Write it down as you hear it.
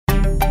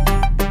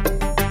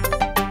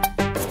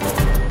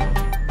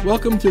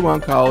Welcome to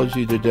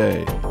Oncology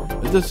Today,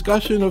 a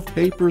discussion of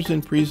papers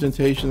and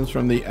presentations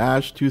from the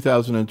ASH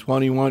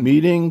 2021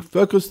 meeting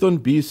focused on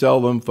B-cell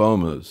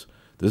lymphomas.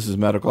 This is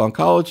medical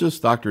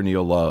oncologist Dr.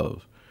 Neil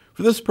Love.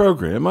 For this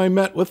program, I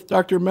met with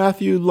Dr.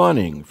 Matthew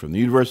Lunning from the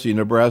University of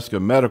Nebraska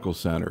Medical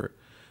Center.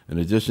 In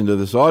addition to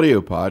this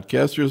audio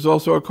podcast, there's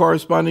also a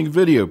corresponding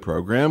video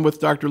program with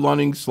Dr.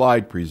 Lunning's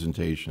slide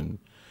presentation.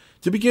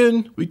 To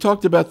begin, we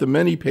talked about the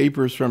many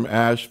papers from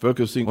ASH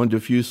focusing on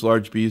diffuse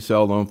large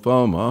B-cell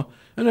lymphoma,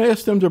 and I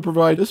asked him to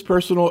provide this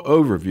personal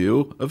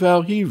overview of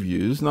how he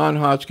views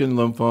non-Hodgkin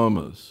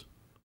lymphomas.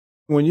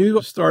 When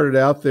you started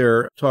out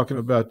there talking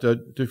about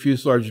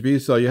diffuse large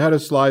B-cell, you had a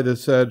slide that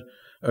said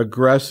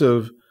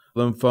aggressive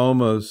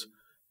lymphomas.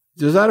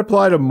 Does that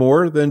apply to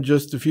more than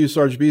just diffuse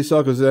large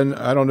B-cell? Because then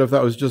I don't know if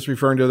that was just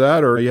referring to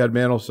that or you had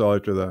mantle cell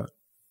after that.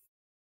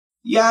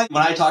 Yeah,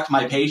 when I talk to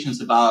my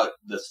patients about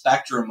the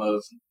spectrum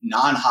of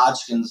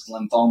non-Hodgkin's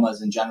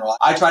lymphomas in general,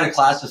 I try to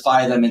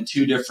classify them in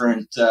two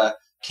different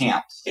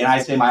camps. And I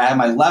say I have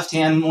my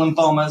left-hand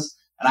lymphomas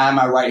and I have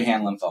my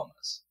right-hand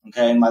lymphomas.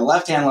 Okay, and my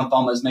left-hand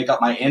lymphomas make up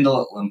my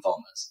indolent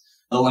lymphomas,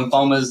 the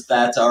lymphomas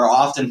that are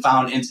often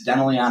found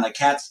incidentally on a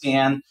CAT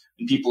scan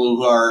in people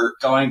who are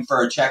going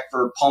for a check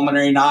for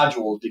pulmonary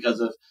nodules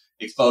because of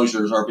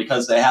exposures or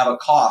because they have a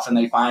cough and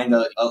they find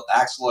an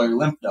axillary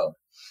lymph node.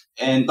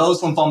 And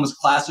those lymphomas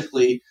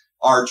classically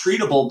are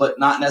treatable, but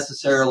not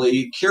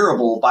necessarily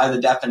curable by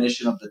the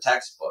definition of the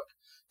textbook.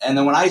 And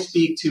then when I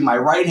speak to my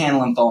right-hand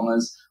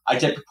lymphomas, I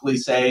typically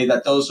say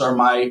that those are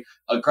my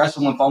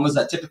aggressive lymphomas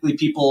that typically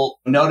people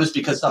notice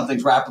because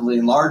something's rapidly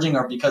enlarging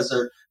or because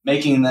they're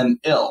making them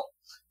ill.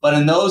 But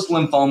in those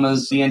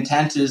lymphomas, the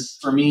intent is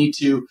for me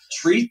to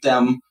treat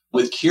them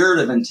with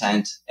curative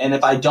intent. And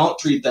if I don't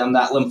treat them,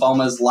 that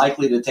lymphoma is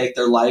likely to take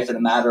their life in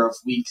a matter of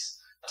weeks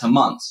to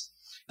months.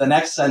 The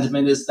next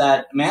sentiment is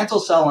that mantle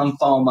cell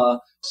lymphoma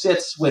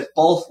sits with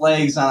both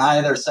legs on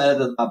either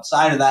side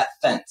of that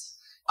fence.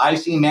 I've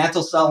seen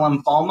mantle cell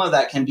lymphoma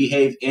that can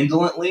behave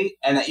indolently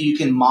and that you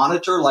can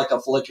monitor like a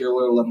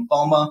follicular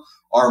lymphoma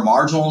or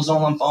marginal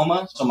zone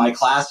lymphoma, so my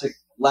classic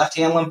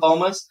left-hand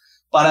lymphomas.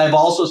 But I've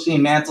also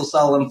seen mantle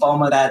cell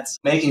lymphoma that's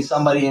making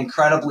somebody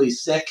incredibly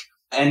sick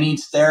and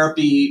needs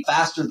therapy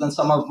faster than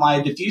some of my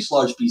diffuse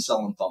large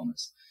B-cell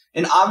lymphomas.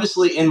 And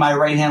obviously in my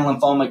right-hand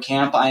lymphoma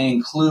camp, I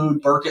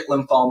include Burkitt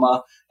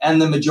lymphoma and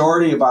the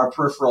majority of our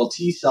peripheral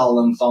T-cell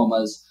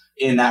lymphomas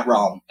in that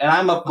realm. And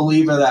I'm a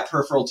believer that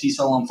peripheral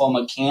T-cell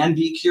lymphoma can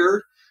be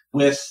cured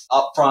with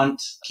upfront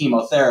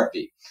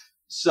chemotherapy.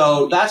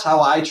 So that's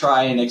how I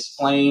try and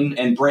explain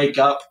and break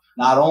up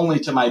not only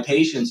to my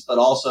patients, but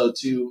also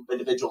to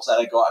individuals that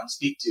I go out and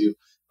speak to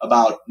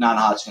about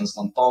non-Hodgkin's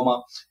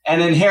lymphoma.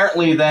 And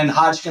inherently then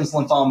Hodgkin's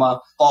lymphoma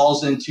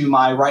falls into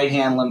my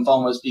right-hand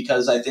lymphomas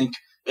because I think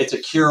it's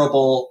a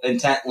curable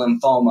intent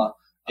lymphoma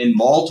in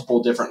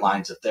multiple different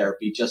lines of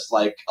therapy, just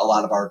like a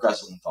lot of our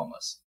aggressive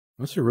lymphomas.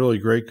 That's a really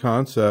great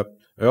concept.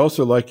 I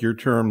also like your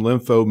term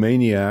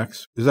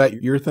lymphomaniacs. Is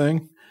that your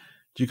thing?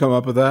 Did you come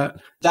up with that?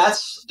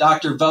 That's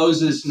Dr.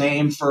 Vose's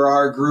name for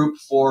our group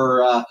for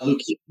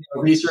Leukemia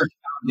Research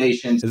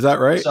Foundation. Is that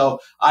right? So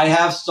I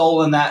have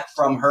stolen that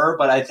from her,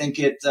 but I think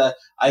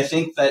I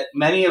think that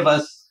many of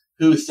us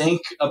who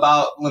think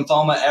about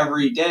lymphoma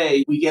every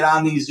day, we get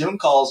on these Zoom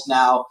calls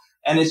now,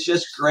 and it's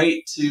just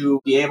great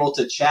to be able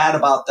to chat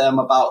about them,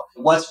 about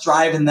what's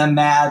driving them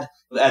mad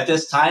at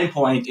this time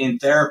point in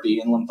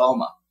therapy in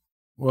lymphoma.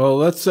 Well,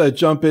 let's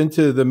jump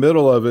into the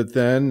middle of it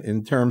then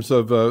in terms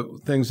of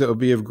things that would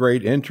be of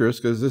great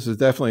interest, because this is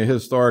definitely a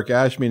historic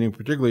ASH meeting,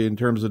 particularly in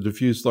terms of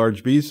diffuse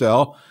large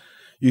B-cell.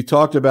 You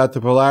talked about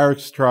the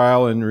POLARIX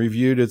trial and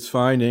reviewed its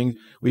findings.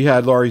 We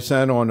had Laurie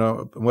Sen on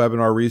a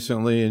webinar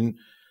recently, and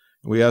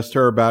we asked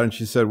her about it, and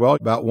she said, well,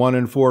 about 1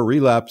 in 4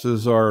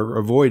 relapses are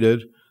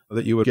avoided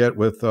that you would get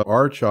with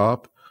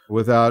R-CHOP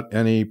without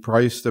any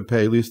price to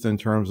pay, at least in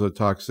terms of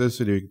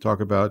toxicity. You can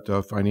talk about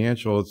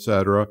financial, et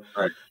cetera.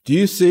 Right. Do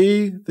you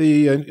see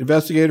the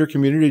investigator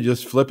community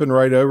just flipping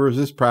right over? Is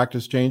this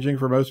practice changing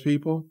for most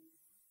people?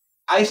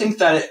 I think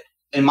that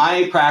in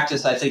my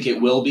practice, I think it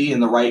will be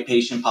in the right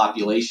patient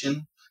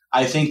population.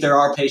 I think there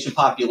are patient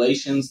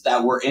populations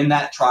that were in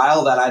that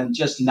trial that I'm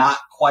just not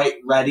quite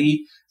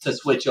ready to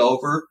switch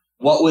over.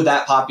 What would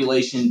that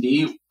population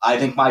be? I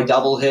think my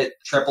double hit,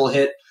 triple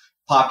hit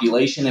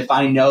population, if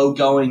I know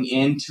going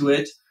into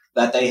it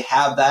that they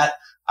have that,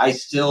 I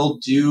still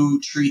do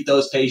treat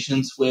those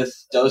patients with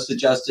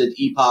dose-adjusted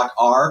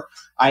EPOCH-R.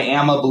 I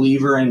am a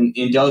believer in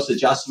dose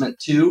adjustment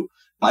too.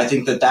 I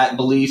think that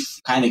belief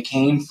kind of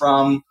came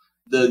from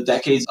the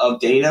decades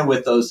of data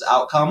with those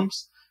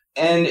outcomes.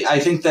 And I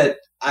think that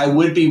I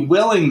would be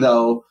willing,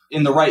 though,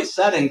 in the right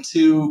setting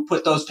to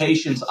put those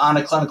patients on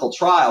a clinical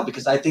trial,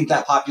 because I think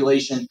that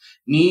population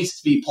needs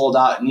to be pulled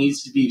out,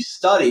 needs to be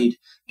studied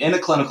in a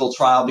clinical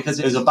trial, because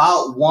it was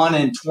about 1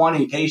 in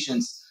 20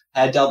 patients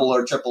had double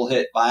or triple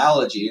hit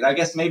biology. And I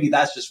guess maybe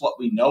that's just what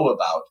we know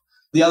about.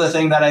 The other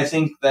thing that I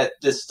think that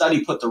this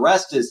study put to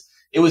rest is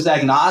it was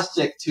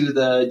agnostic to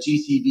the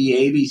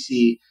GCB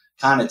ABC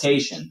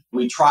connotation.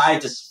 We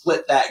tried to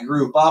split that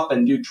group up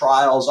and do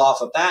trials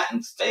off of that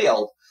and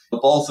failed,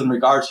 both in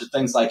regards to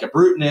things like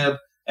ibrutinib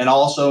and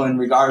also in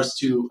regards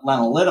to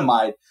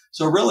lenalidomide.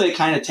 So really it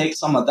kind of takes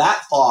some of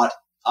that thought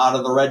out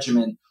of the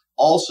regimen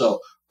also.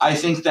 I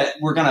think that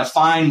we're going to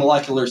find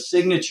molecular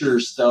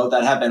signatures, though,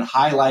 that have been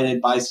highlighted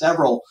by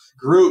several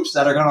groups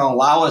that are going to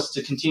allow us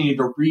to continue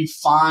to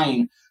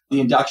refine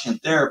the induction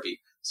therapy.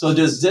 So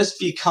does this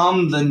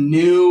become the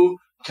new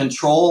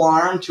control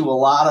arm to a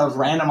lot of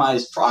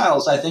randomized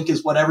trials? I think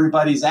is what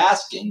everybody's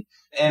asking.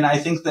 And I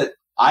think that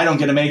I don't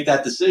get to make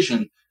that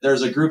decision.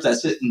 There's a group that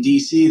sits in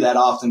DC that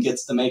often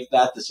gets to make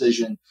that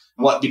decision,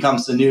 what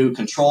becomes the new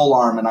control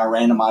arm in our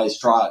randomized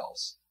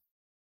trials.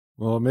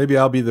 Well, maybe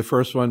I'll be the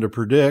first one to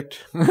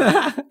predict.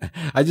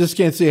 I just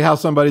can't see how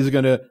somebody's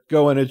going to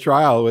go in a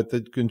trial with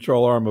the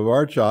control arm of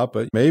R-CHOP,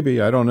 but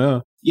maybe, I don't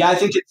know. Yeah, I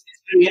think it's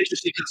going to be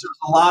interesting because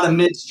there's a lot of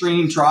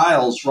midstream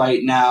trials right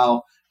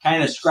now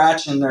kind of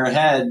scratching their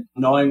head,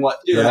 knowing what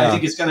to do. Yeah. And I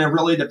think it's going to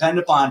really depend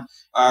upon,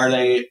 are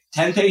they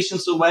 10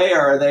 patients away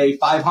or are they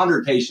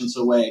 500 patients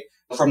away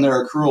from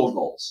their accrual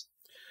goals?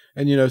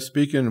 And,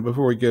 speaking,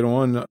 before we get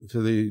on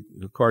to the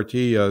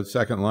CAR-T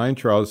second line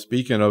trials,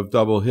 speaking of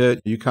double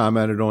hit, you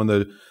commented on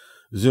the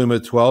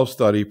ZUMA-12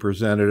 study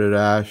presented at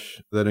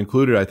ASH that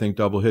included, I think,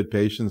 double hit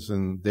patients,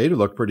 and data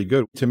looked pretty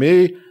good. To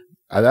me,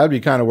 that'd be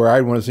kind of where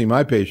I'd want to see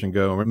my patient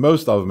go, or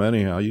most of them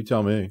anyhow. You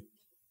tell me.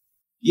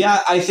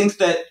 Yeah, I think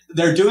that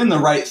they're doing the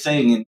right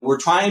thing, and we're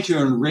trying to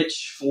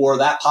enrich for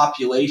that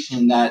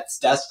population that's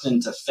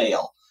destined to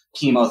fail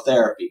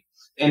chemotherapy.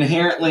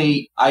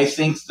 Inherently, I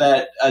think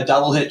that a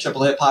double hit,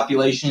 triple hit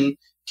population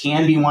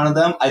can be one of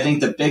them. I think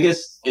the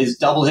biggest is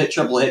double hit,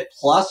 triple hit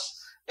plus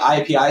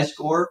IPI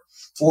score.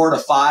 4 to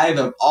 5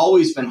 have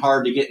always been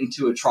hard to get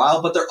into a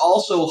trial, but they're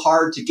also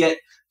hard to get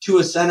to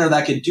a center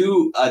that could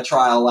do a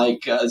trial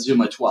like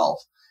ZUMA-12.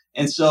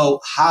 And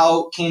so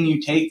how can you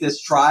take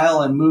this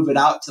trial and move it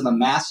out to the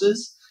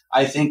masses?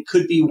 I think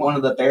could be one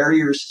of the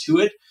barriers to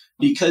it,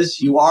 because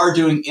you are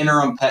doing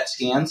interim PET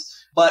scans.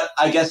 But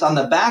I guess on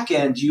the back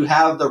end, you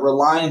have the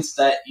reliance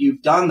that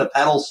you've done the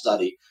PETAL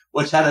study,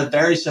 which had a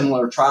very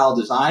similar trial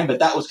design, but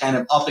that was kind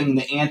of upping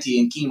the ante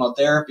in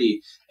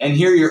chemotherapy. And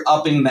here you're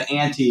upping the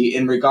ante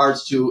in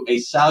regards to a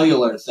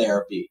cellular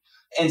therapy.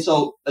 And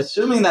so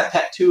assuming that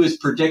PET2 is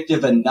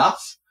predictive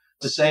enough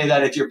to say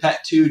that if you're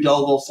PET2,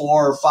 DOVIL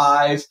 4 or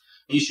 5,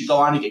 you should go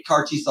on to get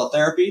CAR T-cell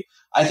therapy,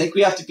 I think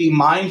we have to be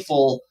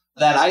mindful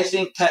that I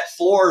think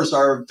PET4s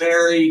are a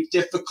very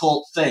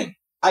difficult thing.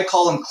 I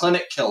call them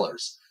clinic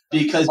killers,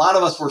 because a lot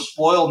of us were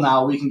spoiled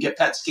now. We can get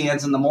PET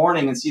scans in the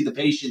morning and see the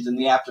patient in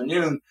the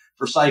afternoon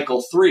for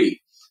cycle 3.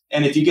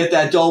 And if you get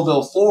that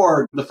DOVIL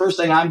 4, the first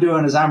thing I'm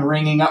doing is I'm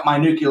ringing up my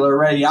nuclear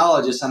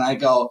radiologist and I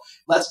go,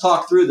 let's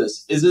talk through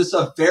this. Is this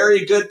a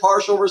very good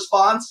partial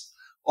response,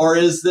 or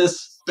is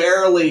this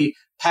barely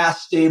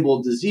past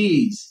stable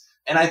disease?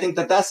 And I think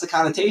that that's the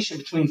connotation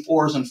between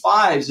 4s and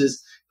 5s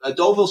is a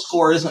DOVIL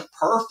score isn't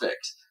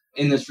perfect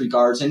in this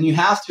regards. And you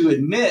have to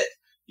admit,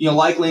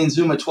 likely in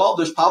ZUMA-12,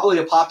 there's probably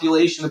a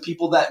population of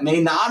people that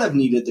may not have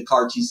needed the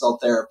CAR T-cell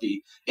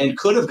therapy and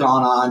could have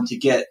gone on to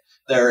get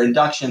their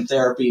induction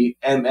therapy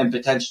and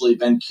potentially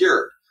been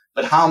cured.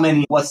 But how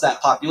many, what's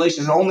that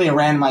population? And only a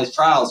randomized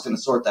trial is going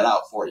to sort that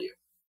out for you.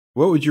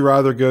 What would you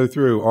rather go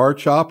through,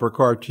 R-CHOP or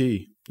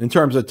CAR-T, in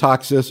terms of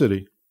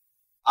toxicity?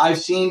 I've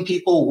seen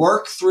people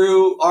work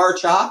through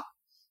R-CHOP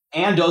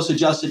and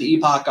dose-adjusted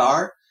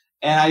EPOCH-R,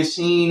 and I've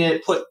seen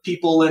it put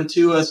people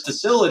into a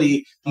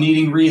facility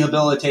needing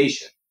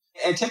rehabilitation.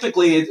 And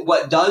typically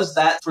what does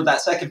that for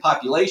that second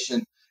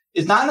population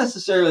is not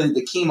necessarily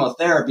the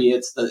chemotherapy,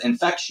 it's the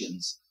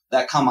infections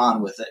that come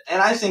on with it.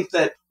 And I think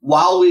that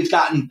while we've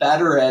gotten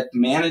better at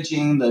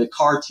managing the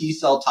CAR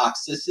T-cell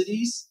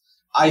toxicities,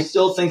 I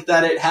still think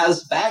that it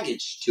has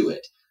baggage to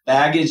it.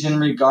 Baggage in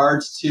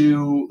regards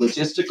to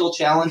logistical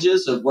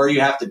challenges of where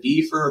you have to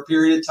be for a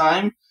period of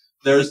time.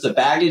 There's the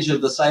baggage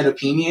of the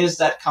cytopenias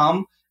that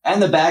come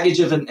and the baggage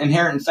of an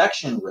inherent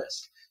infection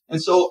risk.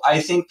 And so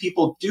I think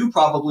people do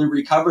probably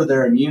recover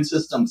their immune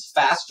systems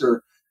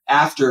faster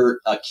after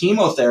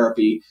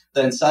chemotherapy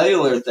than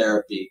cellular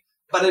therapy.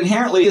 But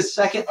inherently, is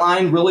second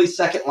line really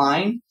second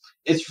line?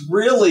 It's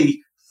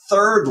really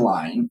third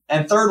line,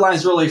 and third line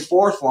is really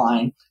fourth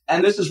line.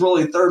 And this is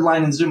really third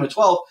line in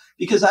ZUMA-12,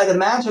 because I'd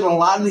imagine a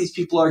lot of these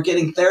people are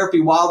getting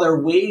therapy while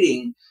they're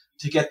waiting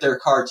to get their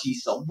CAR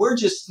T-cell. We're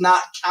just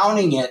not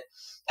counting it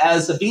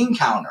as a bean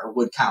counter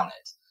would count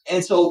it.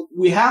 And so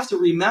we have to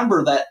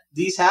remember that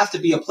these have to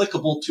be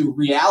applicable to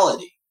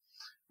reality,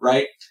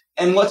 right?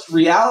 And what's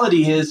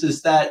reality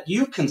is that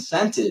you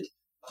consented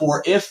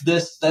for if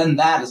this, then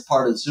that as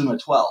part of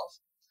ZUMA-12.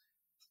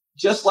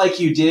 Just like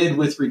you did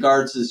with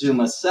regards to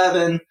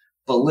ZUMA-7,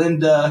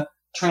 Belinda,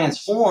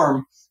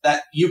 Transform,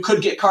 that you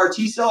could get CAR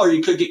T-cell or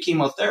you could get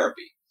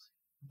chemotherapy.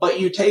 But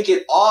you take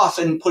it off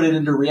and put it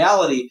into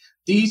reality.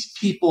 These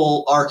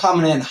people are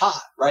coming in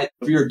hot, right?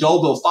 If you're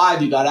DOVIL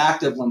 5, you got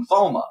active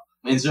lymphoma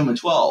in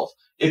ZUMA-12.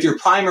 If you're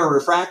primary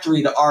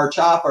refractory to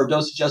R-CHOP or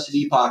dose-adjusted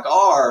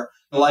EPOCH-R,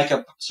 like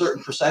a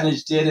certain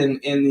percentage did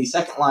in the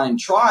second line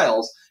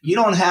trials, you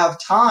don't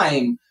have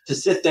time to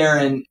sit there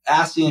and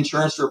ask the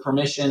insurance for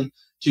permission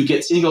to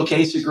get single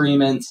case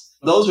agreements.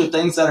 Those are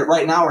things that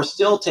right now are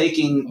still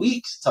taking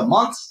weeks to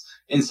months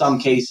in some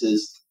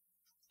cases.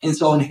 And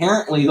so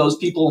inherently, those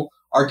people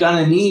are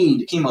going to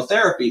need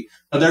chemotherapy,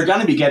 but they're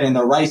going to be getting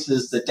the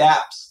RICEs, the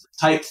DAPs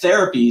type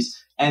therapies,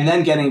 and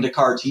then getting to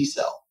CAR T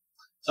cell.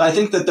 So I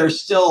think that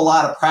there's still a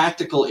lot of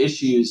practical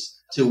issues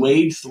to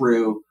wade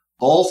through,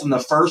 both in the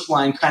first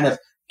line kind of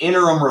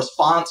interim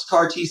response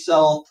CAR T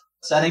cell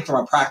setting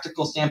from a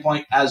practical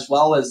standpoint, as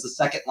well as the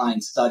second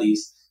line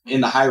studies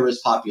in the high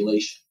risk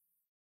population.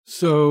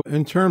 So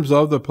in terms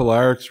of the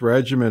POLARIX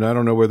regimen, I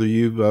don't know whether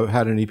you've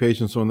had any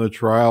patients on the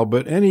trial,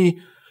 but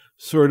any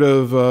sort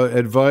of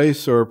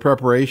advice or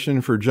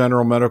preparation for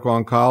general medical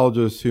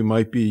oncologists who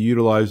might be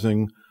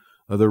utilizing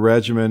the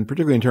regimen,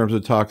 particularly in terms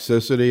of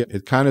toxicity?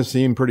 It kind of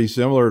seemed pretty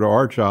similar to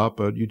R-CHOP,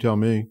 but you tell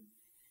me.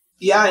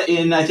 Yeah,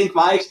 and I think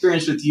my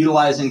experience with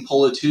utilizing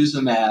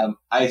polatuzumab,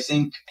 I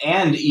think,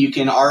 and you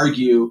can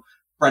argue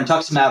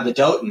brentuximab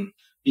vedotin,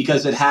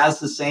 because it has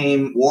the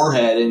same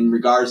warhead in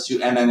regards to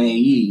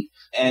MMAE,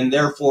 and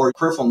therefore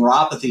peripheral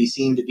neuropathy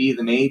seemed to be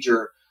the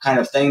major kind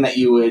of thing that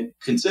you would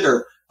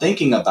consider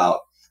thinking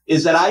about,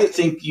 is that I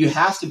think you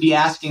have to be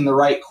asking the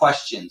right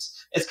questions.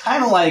 It's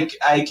kind of like,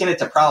 I akin it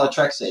to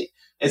pralatrexate.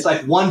 It's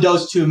like one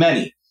dose too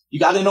many. You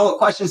got to know what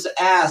questions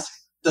to ask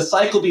the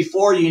cycle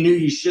before you knew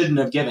you shouldn't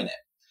have given it.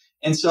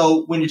 And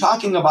so when you're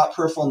talking about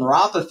peripheral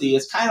neuropathy,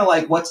 it's kind of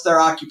like, what's their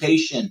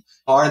occupation?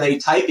 Are they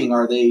typing?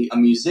 Are they a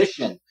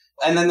musician?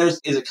 And then is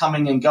it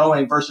coming and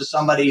going versus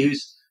somebody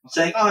who's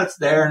saying, oh, it's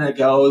there and it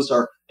goes,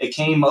 or it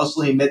came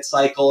mostly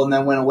mid-cycle and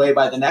then went away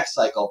by the next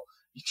cycle.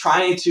 You're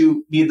trying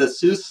to be the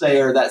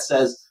soothsayer that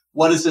says,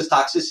 what is this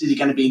toxicity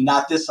going to be?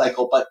 Not this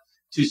cycle, but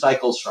 2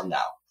 cycles from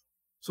now.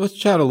 So let's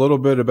chat a little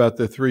bit about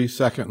the 3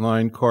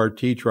 second-line CAR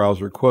T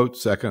trials, or quote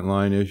second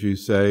line, as you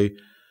say,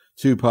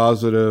 2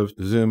 positive,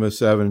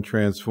 ZUMA-7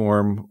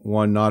 Transform,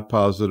 1 not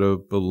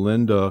positive,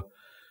 Belinda.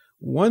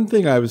 One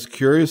thing I was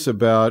curious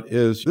about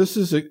is this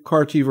is a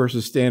CAR T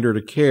versus standard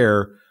of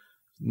care,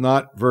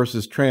 not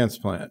versus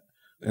transplant.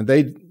 And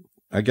they,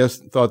 I guess,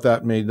 thought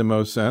that made the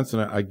most sense,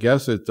 and I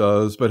guess it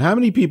does. But how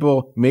many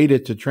people made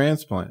it to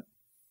transplant?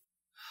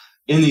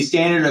 In the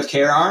standard of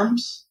care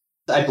arms,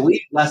 I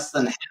believe less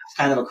than half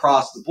kind of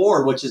across the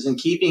board, which is in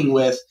keeping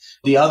with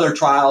the other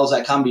trials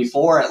that come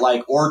before it,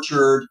 like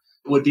Orchard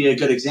would be a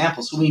good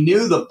example. So we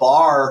knew the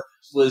bar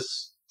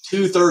was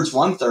 2/3,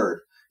 1/3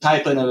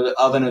 type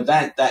of an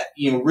event that,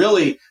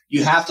 really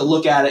you have to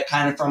look at it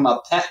kind of from a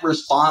PET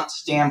response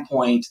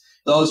standpoint,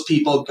 those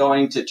people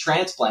going to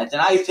transplant.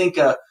 And I think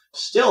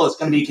still it's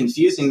going to be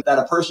confusing that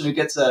a person who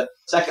gets a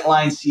second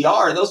line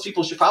CR, those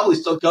people should probably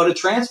still go to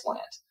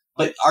transplant.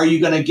 But are you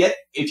going to get,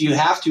 if you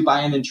have to, by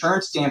an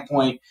insurance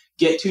standpoint,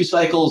 get 2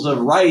 cycles of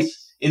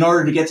RICE in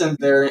order to get them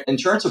their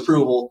insurance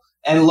approval?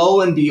 And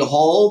lo and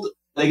behold,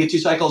 they get 2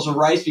 cycles of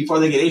RICE before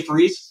they get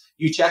apheresis.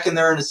 You check and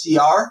they're in a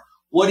CR.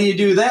 What do you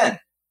do then?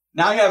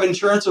 Now you have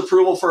insurance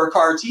approval for a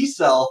CAR T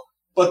cell,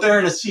 but they're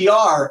in a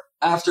CR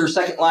after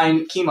second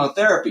line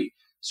chemotherapy.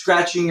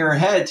 Scratching your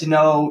head to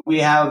know we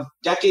have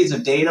decades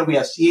of data. We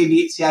have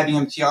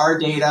CIBMTR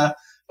data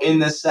in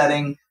this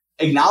setting,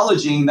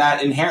 acknowledging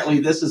that inherently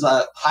this is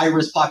a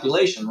high-risk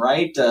population,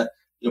 right?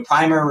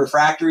 Primary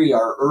refractory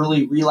or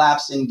early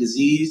relapsing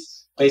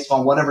disease, based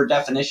on whatever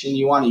definition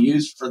you want to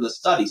use for the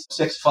study,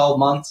 6-12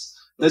 months.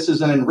 This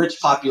is an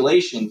enriched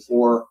population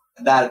for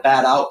that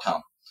bad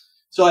outcome.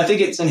 So I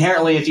think it's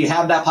inherently, if you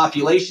have that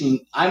population,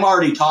 I'm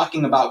already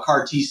talking about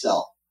CAR T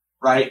cell,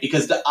 right?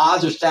 Because the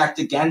odds are stacked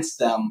against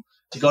them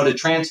to go to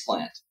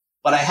transplant.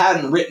 But I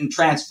hadn't written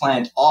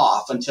transplant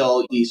off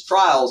until these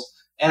trials.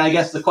 And I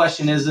guess the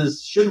question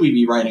is should we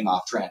be writing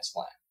off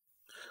transplant?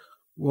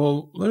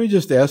 Well, let me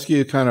just ask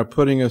you, kind of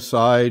putting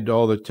aside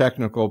all the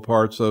technical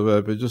parts of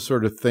it, but just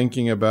sort of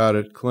thinking about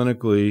it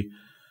clinically,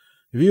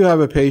 if you have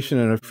a patient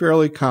in a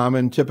fairly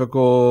common,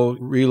 typical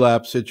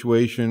relapse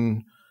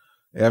situation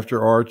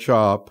after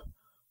R-CHOP,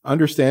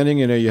 understanding,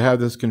 you have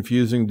this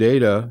confusing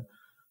data,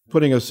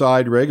 putting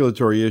aside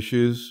regulatory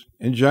issues,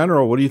 in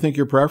general, what do you think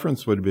your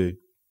preference would be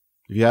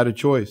if you had a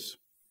choice?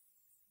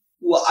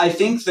 Well, I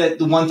think that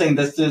the one thing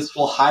that this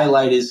will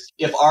highlight is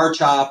if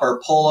R-CHOP or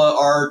POLA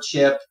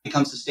R-CHIP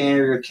becomes the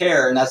standard of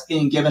care, and that's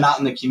being given out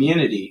in the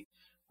community,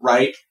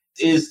 right,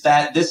 is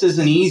that this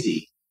isn't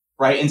easy,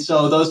 right? And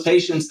so those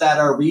patients that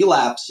are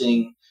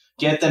relapsing,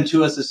 get them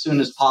to us as soon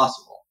as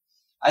possible.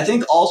 I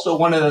think also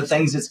one of the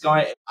things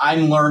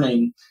I'm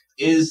learning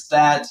is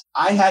that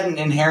I hadn't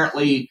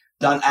inherently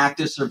done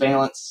active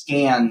surveillance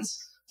scans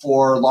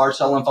for large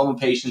cell lymphoma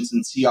patients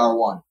in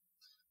CR1.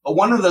 But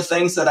one of the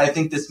things that I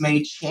think this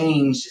may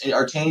change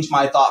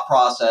my thought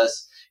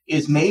process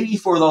is maybe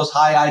for those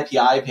high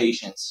IPI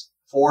patients,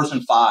 4s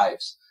and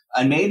 5s,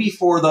 and maybe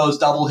for those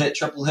double hit,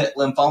 triple hit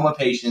lymphoma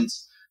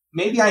patients,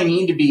 maybe I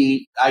need to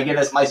be, I get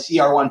as my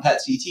CR1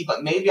 PET CT,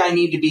 but maybe I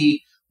need to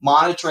be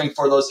monitoring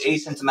for those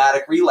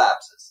asymptomatic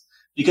relapses.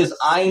 Because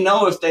I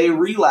know if they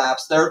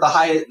relapse, they're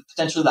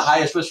potentially the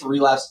highest risk for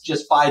relapse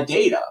just by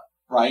data,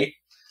 right?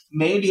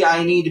 Maybe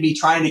I need to be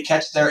trying to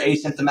catch their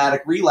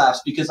asymptomatic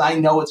relapse because I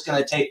know it's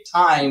going to take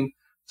time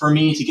for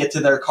me to get to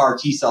their CAR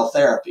T-cell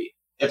therapy.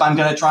 If I'm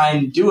going to try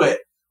and do it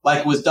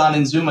like was done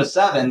in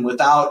ZUMA-7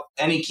 without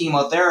any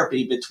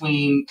chemotherapy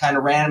between kind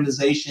of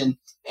randomization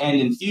and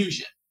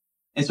infusion.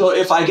 And so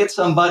if I get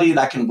somebody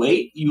that can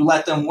wait, you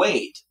let them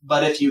wait.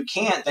 But if you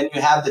can't, then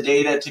you have the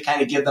data to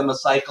kind of give them a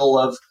cycle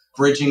of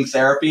bridging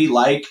therapy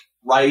like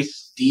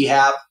RICE,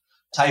 DHAP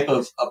type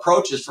of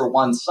approaches for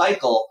one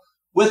cycle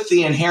with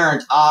the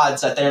inherent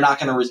odds that they're not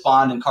going to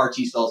respond and CAR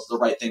T cells is the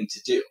right thing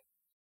to do.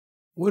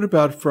 What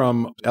about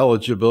from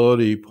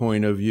eligibility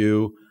point of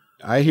view?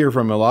 I hear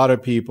from a lot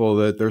of people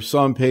that there's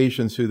some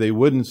patients who they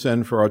wouldn't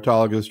send for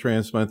autologous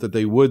transplant that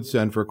they would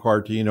send for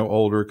CAR T,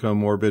 older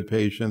comorbid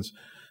patients.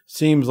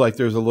 Seems like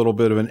there's a little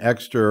bit of an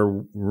extra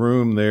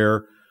room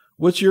there.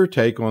 What's your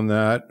take on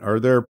that?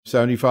 Are there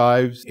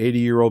 75,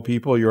 80-year-old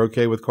people you're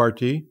okay with CAR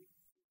T?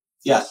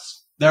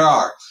 Yes, there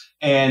are.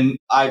 And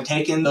I've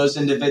taken those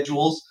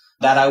individuals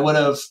that I would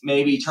have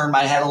maybe turned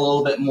my head a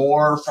little bit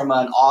more from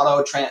an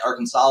or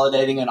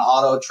consolidating an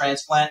auto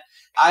transplant.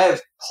 I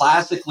have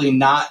classically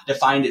not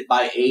defined it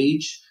by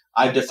age.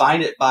 I've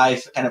defined it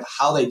by kind of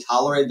how they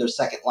tolerated their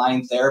second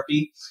line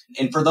therapy.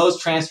 And for those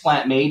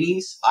transplant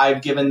maybes,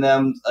 I've given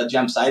them a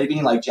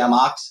gemcitabine, like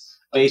GemOx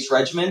based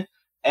regimen.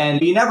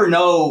 And you never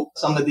know,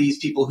 some of these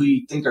people who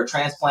you think are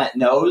transplant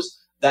knows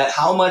that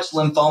how much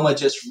lymphoma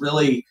just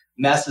really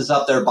messes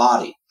up their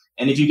body.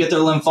 And if you get their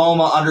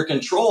lymphoma under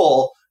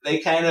control, they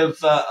kind of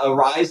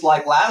arise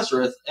like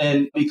Lazarus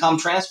and become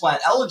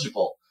transplant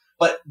eligible.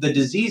 But the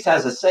disease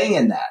has a say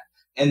in that.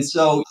 And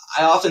so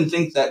I often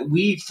think that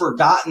we've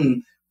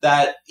forgotten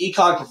that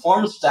ECOG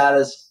performance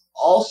status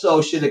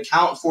also should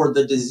account for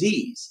the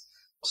disease.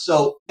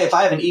 So if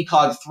I have an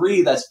ECOG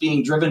 3 that's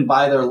being driven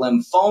by their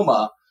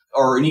lymphoma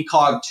or an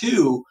ECOG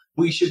 2,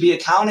 we should be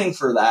accounting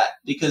for that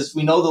because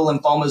we know the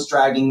lymphoma is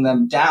dragging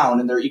them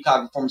down and their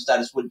ECOG performance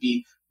status would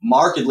be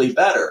markedly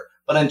better.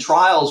 But in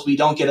trials, we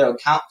don't get to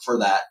account for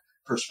that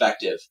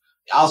perspective.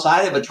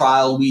 Outside of a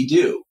trial, we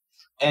do.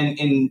 And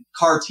in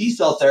CAR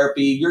T-cell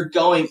therapy, you're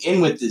going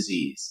in with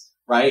disease,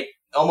 right?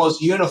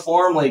 Almost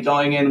uniformly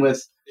going in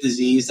with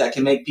disease that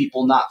can make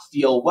people not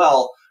feel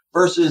well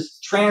versus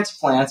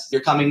transplants.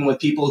 You're coming with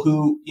people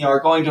who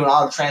are going to an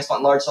auto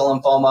transplant large cell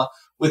lymphoma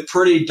with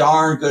pretty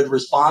darn good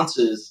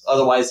responses.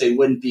 Otherwise, they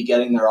wouldn't be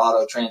getting their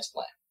auto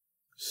transplant.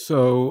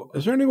 So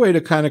is there any way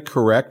to kind of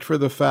correct for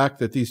the fact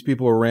that these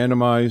people were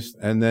randomized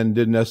and then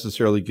didn't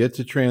necessarily get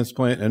to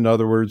transplant? In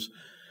other words,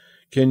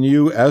 can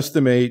you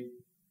estimate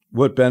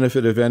what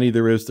benefit, if any,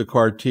 there is to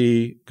CAR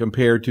T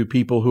compared to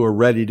people who are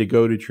ready to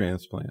go to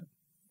transplant?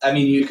 I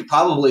mean, you could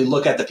probably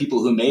look at the people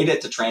who made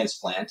it to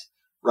transplant,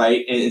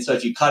 right? And so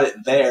if you cut it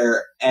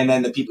there and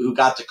then the people who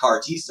got to CAR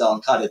T cell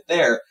and cut it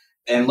there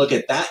and look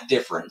at that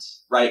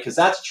difference, right? Because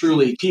that's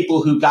truly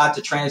people who got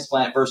to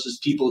transplant versus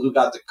people who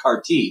got to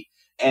CAR T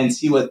and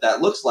see what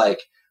that looks like.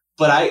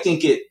 But I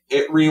think it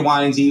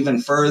rewinds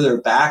even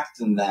further back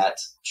than that.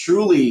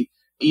 Truly,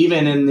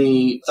 even in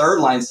the third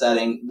line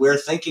setting, we're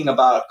thinking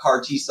about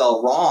CAR T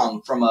cell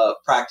wrong from a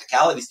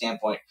practicality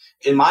standpoint.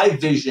 In my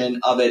vision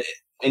of it,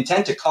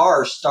 intent to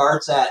CAR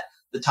starts at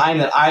the time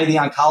that I, the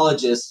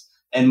oncologist,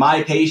 and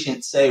my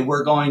patients say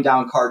we're going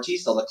down CAR T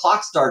cell. The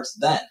clock starts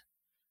then,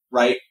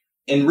 right?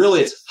 And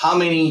really it's how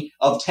many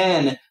of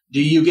 10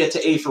 do you get to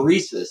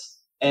apheresis?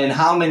 And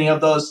how many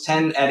of those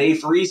 10 at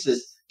apheresis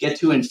get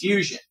to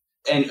infusion?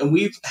 And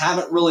we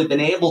haven't really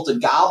been able to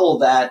gobble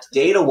that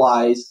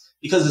data-wise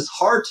because it's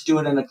hard to do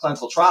it in a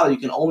clinical trial. You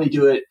can only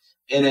do it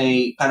in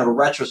a kind of a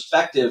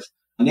retrospective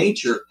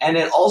nature. And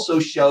it also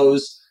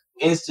shows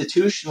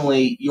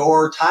institutionally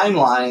your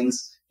timelines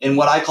in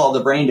what I call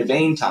the brain to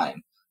vein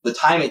time, the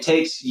time it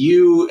takes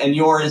you and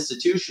your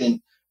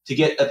institution to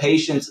get a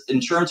patient's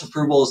insurance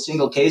approval, a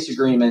single case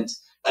agreement,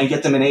 and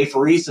get them an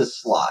apheresis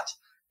slot.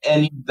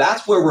 And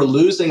that's where we're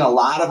losing a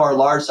lot of our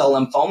large cell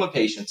lymphoma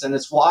patients. And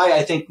it's why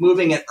I think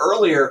moving it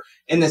earlier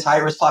in this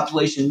high-risk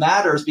population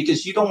matters,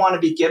 because you don't want to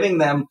be giving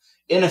them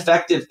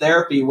ineffective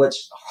therapy, which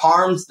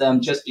harms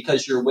them just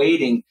because you're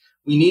waiting.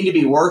 We need to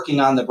be working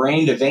on the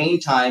brain to vein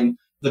time.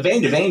 The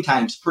vein to vein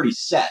time is pretty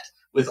set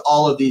with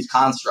all of these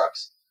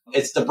constructs.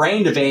 It's the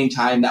brain to vein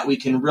time that we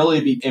can really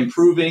be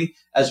improving,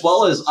 as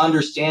well as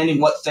understanding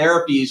what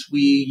therapies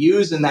we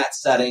use in that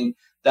setting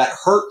that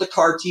hurt the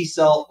CAR T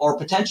cell or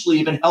potentially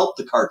even help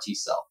the CAR T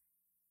cell.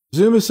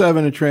 ZUMA-7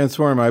 and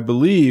Transform, I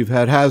believe,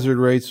 had hazard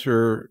rates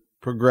for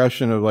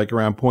progression of like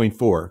around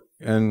 0.4,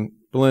 and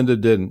Belinda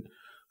didn't.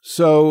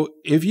 So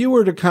if you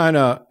were to kind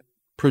of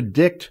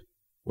predict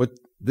what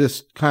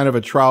this kind of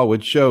a trial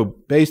would show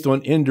based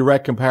on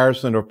indirect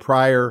comparison of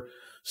prior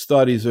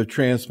studies of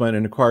transplant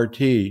and CAR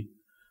T,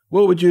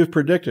 what would you have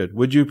predicted?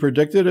 Would you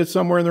predict it at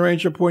somewhere in the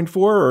range of 0.4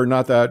 or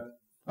not that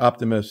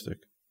optimistic?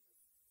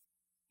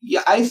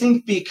 Yeah, I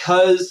think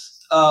because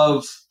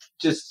of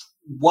just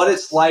what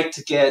it's like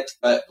to get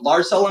a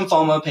large cell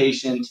lymphoma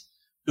patient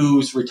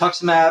who's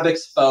rituximab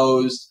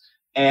exposed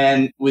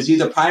and was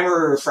either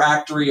primary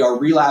refractory or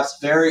relapsed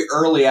very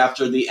early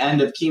after the end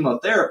of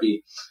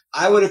chemotherapy.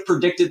 I would have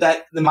predicted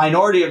that the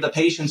minority of the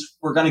patients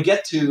were going to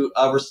get to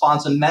a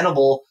response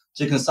amenable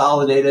to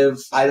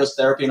consolidative high-dose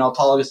therapy and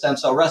autologous stem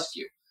cell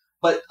rescue.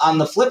 But on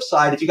the flip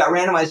side, if you got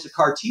randomized to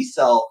CAR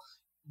T-cell,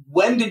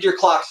 when did your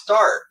clock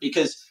start?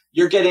 Because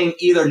you're getting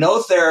either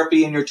no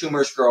therapy and your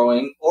tumor is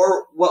growing,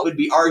 or what would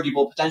be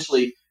arguable,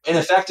 potentially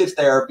ineffective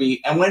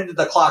therapy. And when did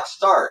the clock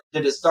start?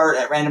 Did it start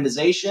at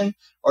randomization,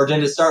 or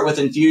did it start with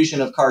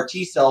infusion of CAR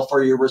T-cell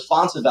for your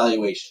response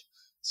evaluation?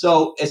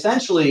 So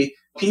essentially,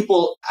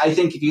 people, I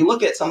think if you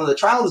look at some of the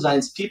trial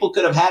designs, people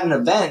could have had an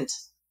event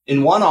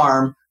in one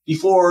arm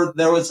before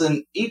there was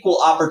an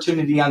equal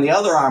opportunity on the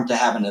other arm to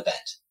have an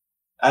event.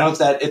 I don't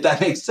know if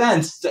that makes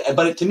sense,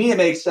 but to me, it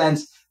makes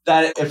sense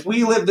that if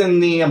we lived in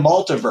the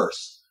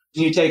multiverse,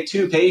 and you take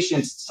two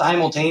patients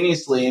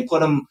simultaneously and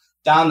put them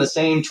down the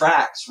same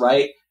tracks,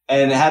 right,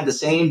 and had the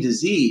same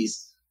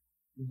disease,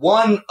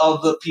 one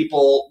of the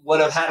people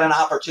would have had an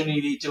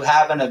opportunity to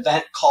have an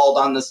event called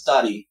on the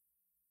study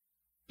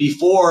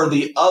before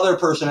the other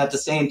person at the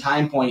same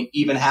time point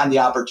even had the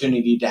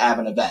opportunity to have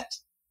an event.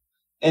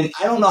 And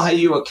I don't know how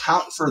you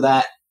account for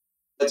that.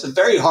 It's a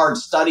very hard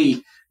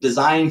study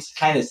design to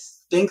kind of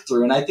think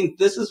through. And I think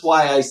this is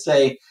why I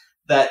say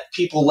that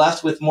people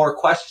left with more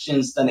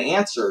questions than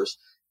answers,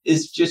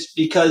 is just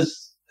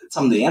because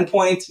some of the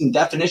endpoints and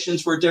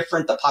definitions were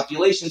different. The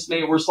populations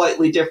were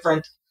slightly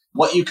different.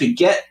 What you could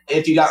get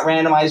if you got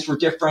randomized were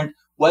different.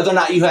 Whether or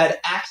not you had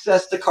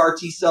access to CAR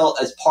T-cell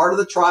as part of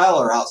the trial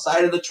or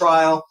outside of the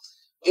trial.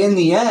 In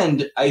the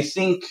end, I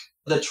think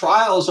the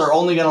trials are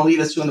only going to lead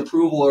us to an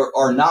approval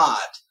or not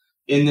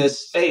in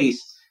this space.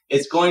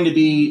 It's going to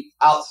be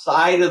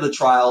outside of the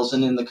trials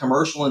and in the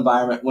commercial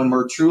environment when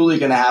we're truly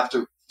going to have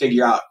to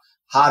figure out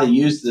how to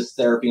use this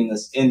therapy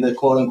in the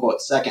quote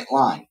unquote second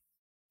line.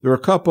 There are a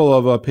couple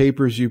of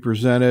papers you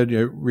presented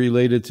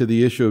related to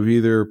the issue of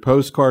either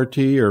post-CAR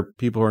T or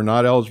people who are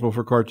not eligible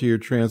for CAR T or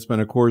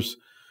transplant. Of course,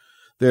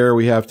 there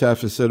we have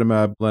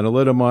tafasitamab,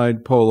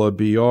 lenalidomide,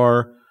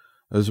 Pola-BR,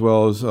 as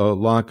well as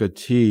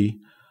Lonca-T.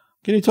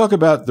 Can you talk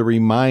about the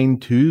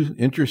REMIND-2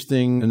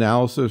 interesting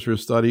analysis or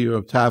study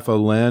of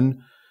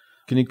Tafa-Len?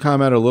 Can you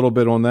comment a little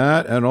bit on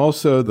that? And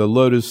also the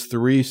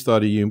LOTUS-3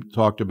 study you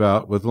talked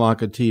about with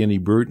Lonca-T and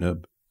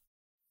ibrutinib.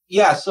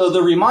 Yeah, so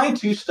the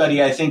REMIND-2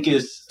 study, I think,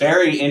 is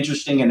very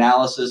interesting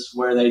analysis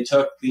where they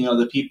took,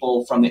 the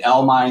people from the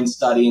L-MIND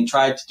study and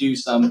tried to do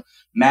some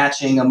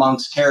matching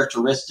amongst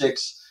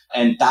characteristics,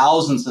 and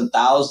thousands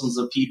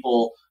of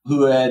people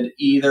who had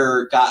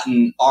either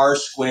gotten R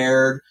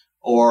squared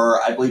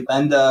or I believe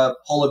Benda,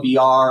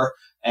 Pola-BR,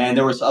 and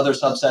there was other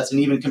subsets, and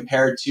even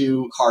compared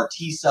to CAR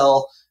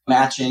T-cell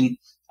matching.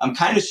 I'm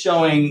kind of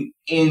showing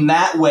in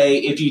that way,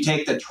 if you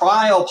take the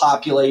trial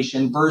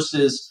population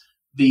versus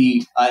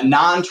the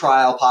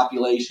non-trial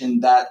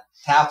population, that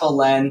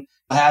Tafa-Len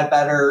had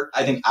better,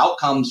 I think,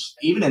 outcomes,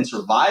 even in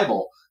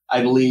survival,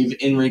 I believe,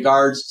 in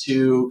regards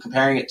to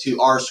comparing it to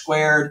R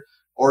squared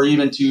or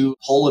even to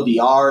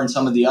Pola-BR and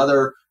some of the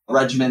other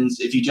regimens.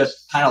 If you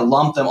just kind of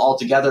lump them all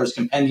together as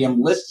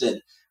compendium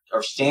listed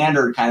or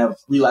standard kind of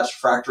relapse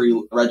refractory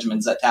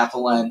regimens, that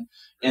Tafa-Len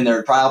in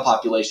their trial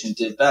population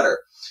did better.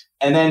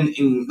 And then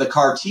in the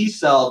CAR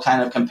T-cell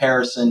kind of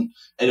comparison,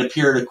 it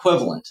appeared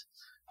equivalent.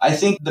 I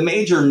think the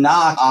major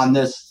knock on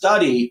this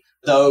study,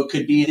 though,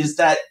 is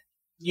that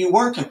you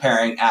weren't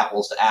comparing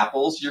apples to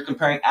apples. You're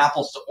comparing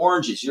apples to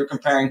oranges. You're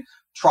comparing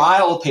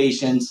trial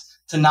patients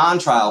to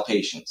non-trial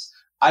patients.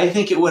 I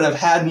think it would have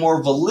had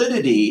more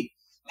validity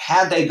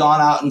had they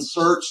gone out and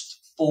searched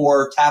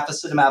for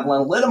tafasitamab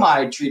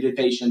lenalidomide treated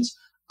patients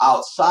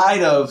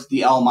outside of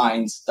the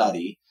L-MIND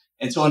study.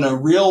 And so in a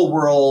real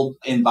world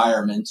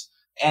environment,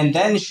 and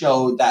then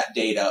showed that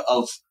data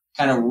of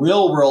kind of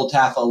real world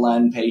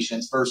Tafa-Len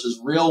patients versus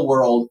real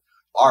world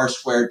R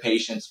squared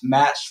patients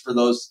matched for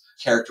those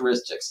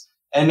characteristics.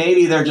 And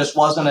maybe there just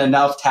wasn't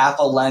enough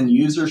Tafa-Len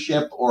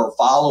usership or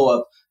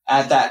follow-up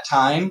at that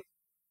time.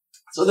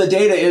 So the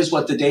data is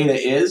what the data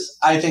is.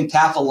 I think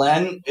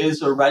Tafa-Len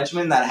is a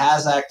regimen that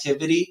has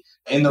activity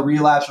in the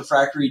relapse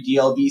refractory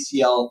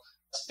DLBCL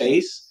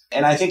space.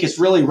 And I think it's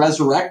really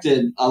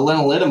resurrected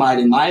lenalidomide,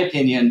 in my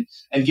opinion,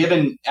 and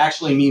given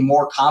actually me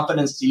more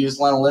confidence to use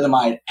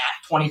lenalidomide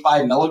at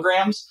 25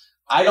 milligrams.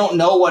 I don't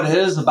know what it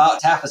is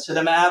about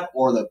tafasitamab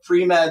or the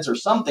pre-meds or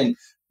something,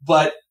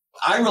 but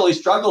I really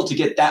struggle to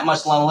get that much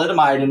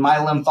lenalidomide in my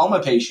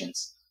lymphoma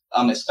patients,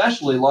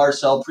 especially large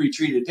cell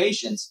pretreated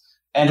patients.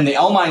 And in the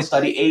L-MIND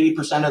study,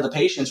 80% of the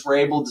patients were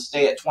able to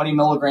stay at 20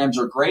 milligrams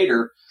or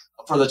greater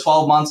for the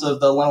 12 months of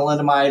the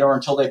lenalidomide or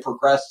until they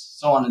progressed,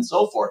 so on and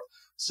so forth.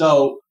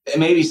 So it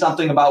may be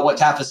something about what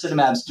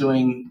tafasitamab is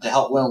doing to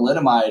help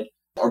lenalidomide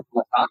or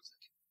toxic.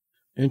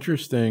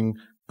 Interesting.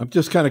 I'm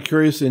just kind of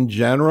curious in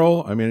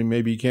general. I mean,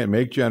 maybe you can't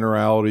make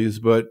generalities,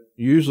 but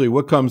usually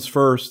what comes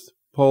first,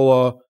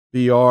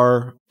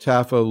 Pola-BR,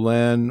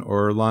 Tafa-Len,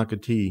 or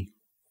Lonca-T?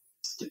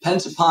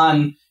 Depends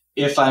upon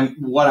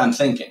what I'm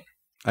thinking.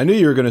 I knew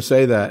you were going to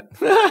say that.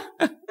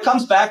 It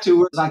comes back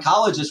to, as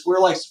oncologists, we're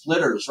like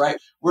splitters, right?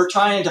 We're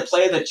trying to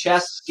play the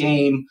chess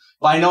game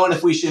by knowing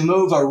if we should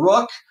move a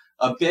rook,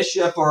 a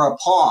bishop, or a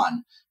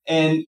pawn.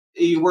 And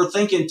we're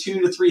thinking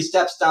 2 to 3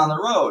 steps down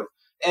the road.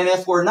 And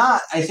if we're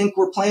not, I think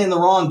we're playing the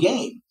wrong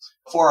game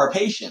for our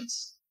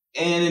patients.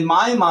 And in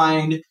my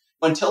mind,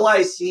 until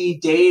I see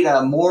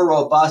data, more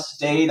robust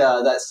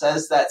data that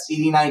says that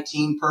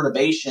CD19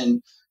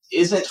 perturbation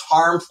isn't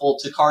harmful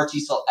to CAR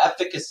T-cell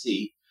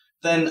efficacy,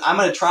 then I'm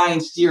going to try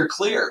and steer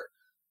clear.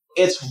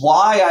 It's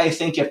why I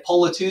think if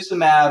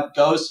polatuzumab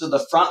goes to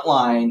the front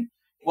line,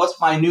 what's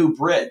my new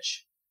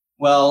bridge?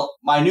 Well,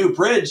 my new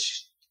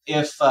bridge,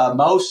 if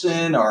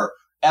Mosun or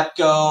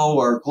Epco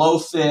or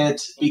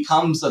GlowFit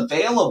becomes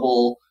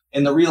available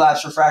in the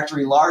relapse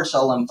refractory large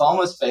cell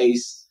lymphoma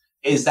space,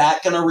 is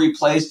that going to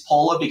replace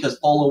Pola because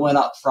Pola went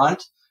up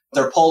front?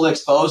 They're Pola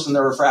exposed and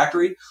they're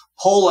refractory.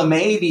 Pola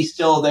may be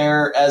still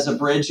there as a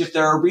bridge if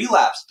they're a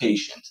relapse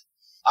patient.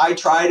 I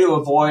try to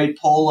avoid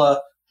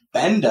Pola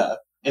Benda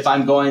if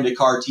I'm going to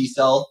CAR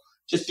T-cell,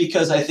 just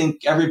because I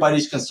think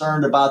everybody's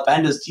concerned about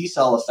Benda's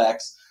T-cell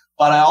effects.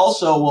 But I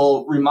also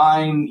will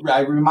remind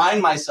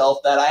myself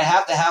that I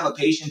have to have a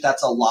patient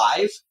that's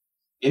alive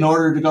in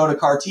order to go to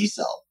CAR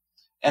T-cell.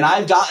 And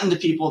I've gotten to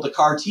people to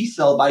CAR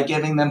T-cell by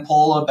giving them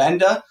Pola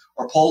Benda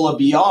or Pola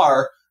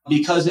BR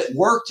because it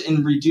worked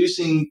in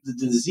reducing the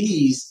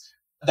disease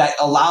that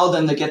allowed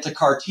them to get to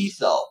CAR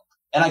T-cell.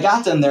 And I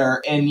got them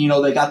there and,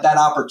 they got that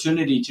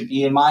opportunity to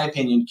be, in my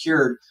opinion,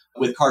 cured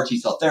with CAR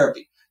T-cell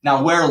therapy.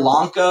 Now, where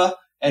Lonca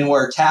and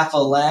where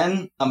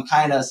Tafa-Len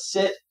kind of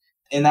sit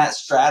in that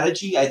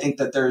strategy, I think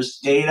that there's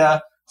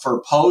data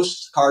for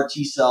post-CAR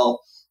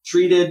T-cell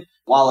treated.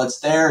 While it's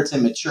there, it's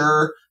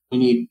immature. We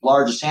need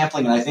larger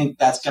sampling, and I think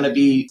that's going to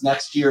be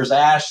next year's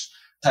ASH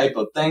type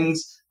of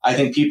things. I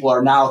think people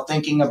are now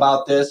thinking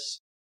about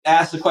this.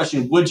 Ask the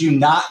question, would you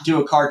not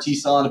do a CAR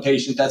T-cell on a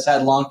patient that's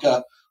had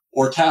Lonca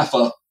or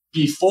Tafa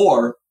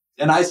before?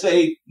 And I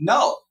say,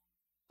 no.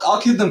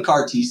 I'll give them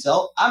CAR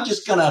T-cell. I'm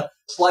just going to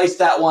slice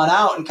that one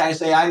out and kind of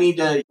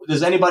say,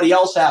 does anybody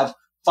else have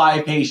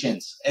 5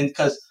 patients? And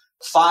because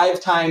 5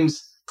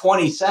 times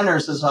 20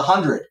 centers is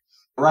 100,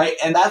 right?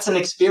 And that's an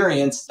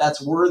experience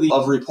that's worthy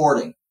of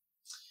reporting.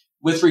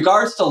 With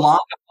regards to Lonca,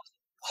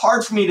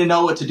 hard for me to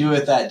know what to do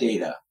with that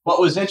data.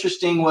 What was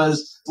interesting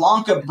was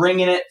Lonca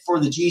bringing it for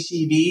the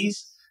GCBs,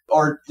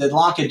 or did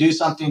Lonca do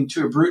something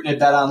to ibrutinib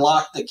that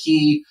unlocked the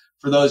key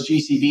for those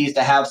GCBs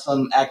to have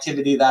some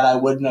activity that I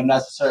wouldn't have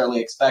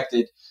necessarily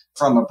expected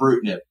from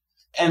ibrutinib?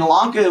 And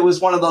Lonca was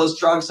one of those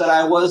drugs that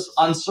I was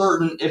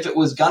uncertain if it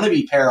was going to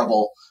be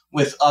pairable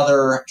with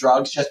other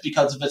drugs just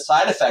because of its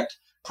side effect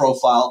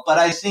profile. But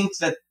I think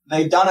that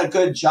they've done a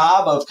good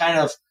job of kind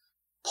of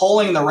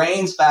pulling the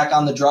reins back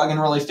on the drug and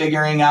really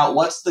figuring out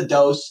what's the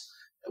dose,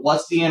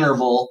 what's the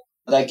interval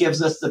that gives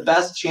us the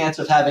best chance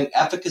of having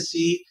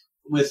efficacy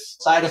with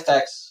side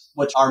effects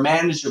which are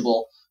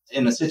manageable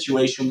in a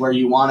situation where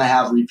you want to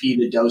have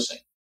repeated dosing.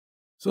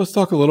 So let's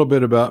talk a little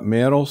bit about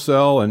mantle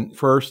cell. And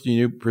first,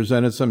 you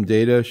presented some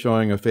data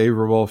showing a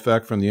favorable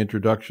effect from the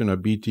introduction of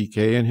BTK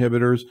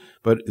inhibitors,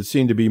 but it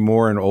seemed to be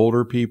more in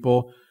older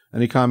people.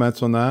 Any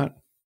comments on that?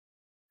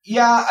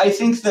 Yeah, I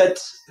think that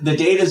the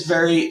data is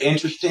very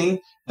interesting.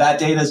 That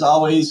data has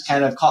always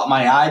kind of caught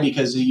my eye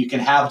because you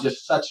can have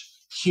just such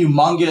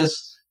humongous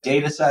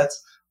data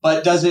sets.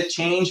 But does it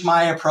change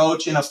my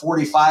approach in a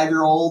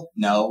 45-year-old?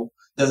 No.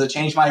 Does it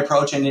change my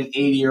approach in an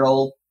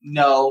 80-year-old?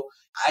 No.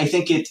 I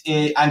think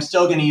I'm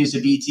still going to use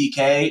a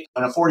BTK.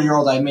 In a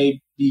 40-year-old, I may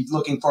be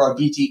looking for a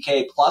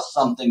BTK plus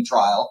something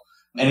trial.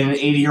 And in an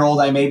 80-year-old,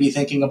 I may be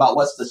thinking about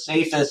what's the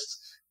safest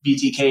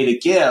BTK to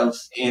give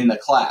in the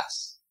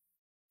class.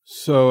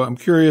 So I'm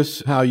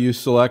curious how you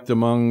select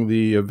among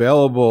the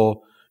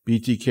available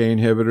BTK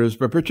inhibitors,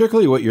 but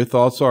particularly what your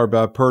thoughts are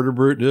about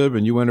pirtobrutinib.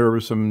 And you went over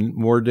some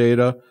more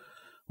data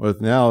with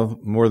now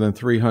more than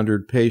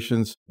 300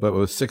 patients, but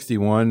with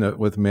 61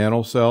 with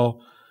mantle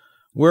cell.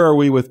 Where are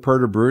we with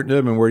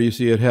pirtobrutinib and where do you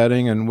see it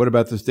heading? And what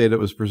about this data that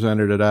was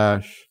presented at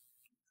ASH?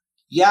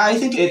 Yeah, I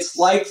think it's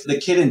like the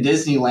kid in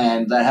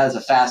Disneyland that has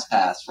a fast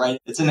pass, right?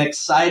 It's an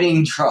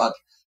exciting drug,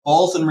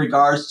 both in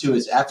regards to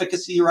its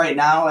efficacy right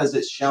now, as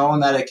it's shown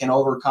that it can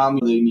overcome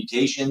the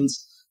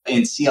mutations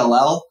in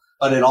CLL,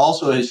 but it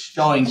also is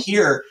showing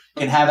here it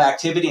can have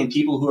activity in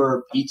people who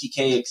are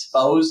BTK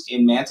exposed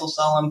in mantle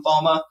cell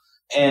lymphoma.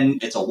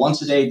 And it's a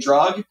once-a-day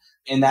drug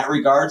in that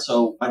regard,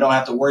 so I don't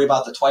have to worry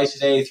about the twice a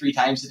day, 3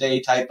 times a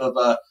day type of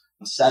a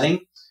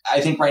setting.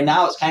 I think right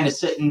now it's kind of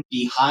sitting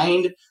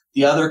behind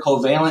the other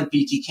covalent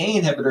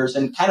BTK inhibitors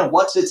and kind of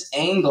what's its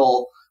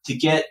angle to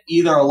get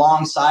either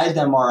alongside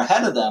them or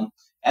ahead of them.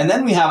 And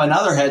then we have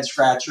another head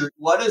scratcher.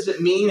 What does it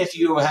mean if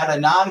you had a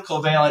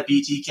non-covalent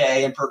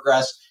BTK and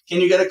progress? Can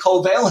you get a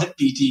covalent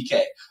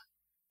BTK?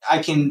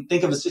 I can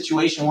think of a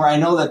situation where I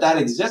know that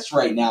exists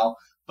right now,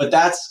 but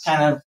that's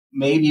kind of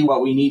maybe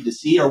what we need to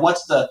see, or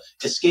what's the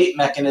escape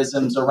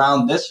mechanisms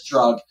around this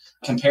drug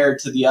compared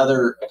to the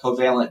other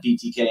covalent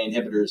BTK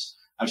inhibitors.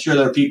 I'm sure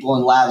there are people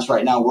in labs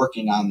right now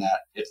working on that,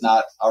 if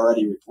not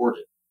already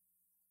reported.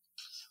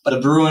 But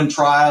a Bruin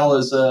trial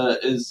is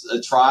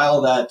a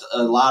trial that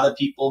a lot of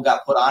people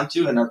got put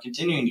onto and are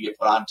continuing to get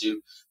put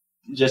onto,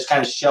 just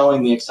kind of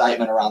showing the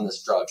excitement around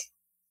this drug.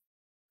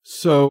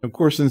 So, of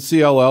course, in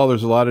CLL,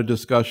 there's a lot of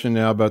discussion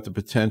now about the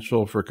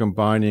potential for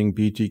combining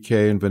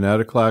BTK and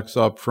venetoclax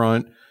up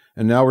front.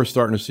 And now we're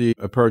starting to see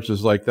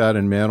approaches like that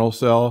in mantle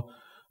cell.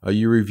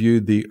 You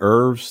reviewed the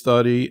ERV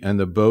study and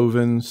the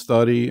Bovin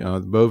study,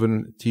 the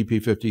Bovin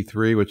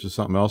TP53, which is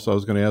something else I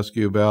was going to ask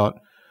you about.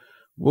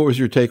 What was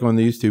your take on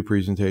these two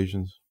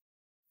presentations?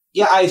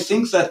 Yeah, I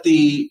think that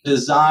the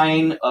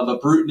design of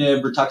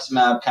ibrutinib,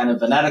 rituximab, kind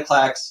of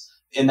venetoclax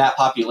in that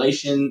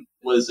population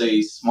was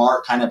a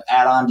smart kind of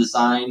add-on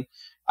design.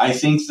 I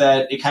think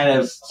that it kind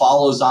of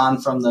follows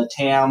on from the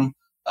TAM,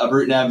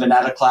 ibrutinib,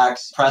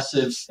 venetoclax,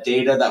 impressive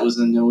data that was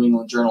in the New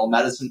England Journal of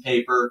Medicine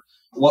paper.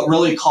 What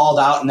really called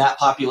out in that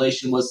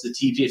population was the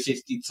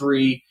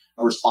TP53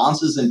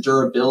 responses and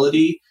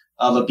durability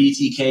of a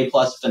BTK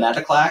plus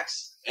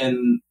venetoclax.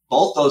 In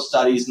both those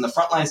studies, in the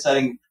frontline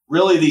setting,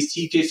 really these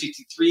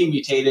TP53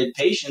 mutated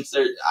patients,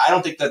 I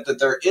don't think that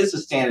there is a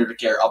standard of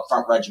care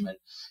upfront regimen.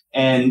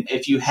 And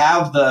if you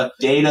have the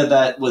data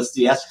that was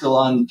the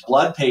Escalon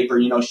blood paper,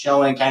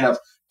 showing kind of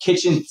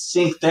kitchen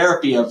sink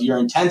therapy of your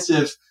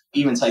intensive,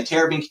 even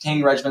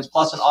cytarabine-containing regimens,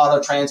 plus an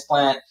auto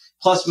transplant,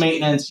 plus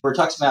maintenance,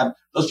 rituximab,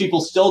 those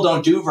people still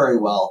don't do very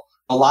well.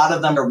 A lot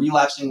of them are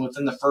relapsing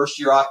within the first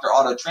year after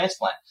auto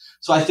transplant.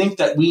 So I think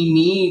that we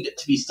need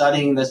to be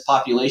studying this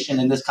population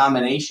and this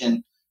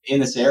combination in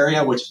this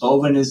area, which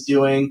Bovin is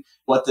doing,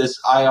 what this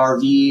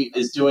IRV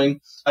is doing.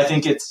 I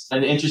think it's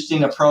an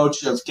interesting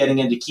approach of getting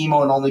into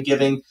chemo and only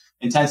giving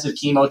intensive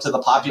chemo to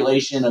the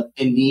population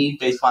in need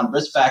based on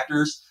risk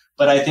factors.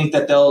 But I think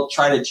that they'll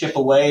try to chip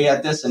away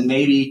at this, and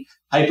maybe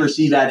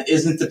Hyper-CVAD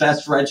isn't the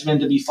best regimen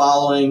to be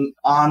following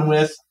on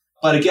with.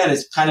 But again,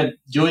 it's kind of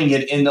doing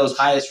it in those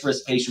highest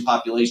risk patient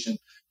population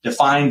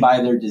defined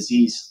by their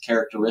disease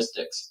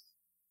characteristics.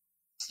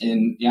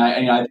 And I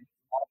think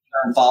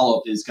long-term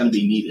follow-up is going to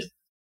be needed.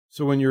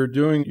 So when you're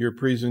doing your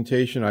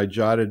presentation, I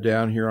jotted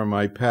down here on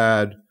my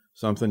pad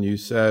something you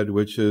said,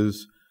 which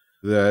is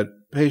that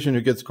patient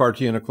who gets CAR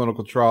T in a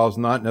clinical trial is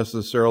not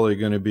necessarily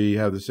going to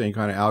have the same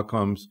kind of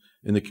outcomes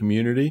in the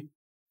community.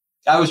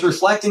 I was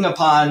reflecting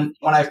upon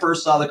when I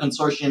first saw the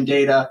consortium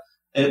data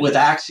with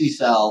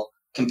Axi-cel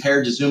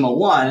compared to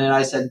ZUMA-1, and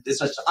I said, it's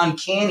just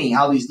uncanny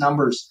how these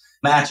numbers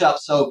match up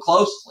so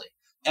closely.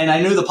 And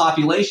I knew the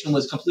population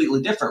was completely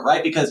different,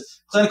 right?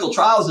 Because clinical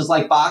trials is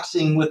like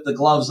boxing with the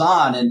gloves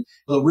on, and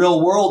the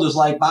real world is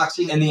like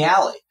boxing in the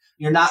alley.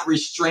 You're not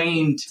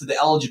restrained to the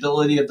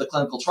eligibility of the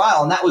clinical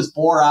trial. And that was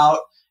bore out,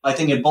 I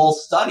think, in both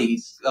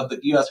studies of the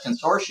U.S.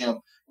 consortium,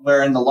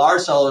 where in the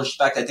large cell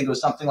respect, I think it was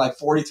something like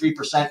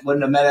 43%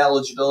 wouldn't have met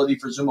eligibility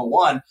for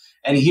ZUMA-1.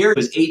 And here it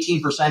was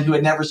 18% who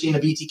had never seen a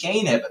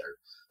BTK inhibitor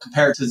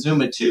compared to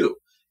ZUMA-2.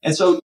 And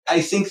so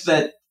I think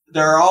that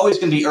there are always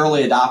going to be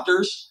early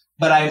adopters,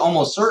 but I'm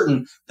almost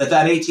certain that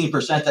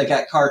 18% that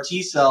got CAR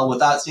T-cell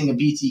without seeing a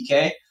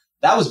BTK,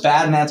 that was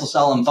bad mantle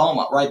cell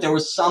lymphoma, right? There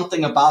was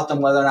something about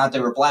them, whether or not they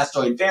were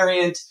blastoid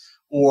variant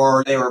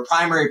or they were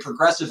primary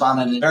progressive on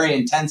a very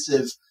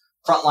intensive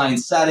frontline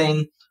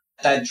setting,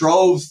 that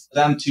drove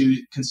them to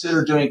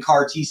consider doing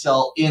CAR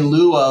T-cell in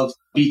lieu of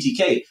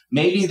BTK.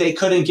 Maybe they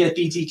couldn't get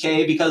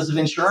BTK because of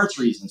insurance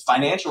reasons,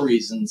 financial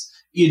reasons.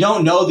 You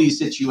don't know these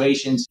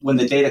situations when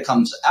the data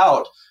comes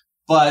out,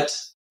 but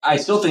I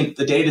still think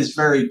the data is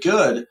very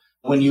good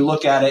when you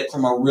look at it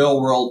from a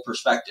real-world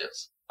perspective.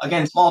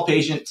 Again, small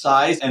patient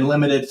size and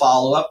limited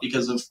follow-up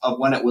because of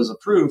when it was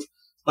approved,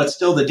 but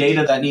still the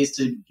data that needs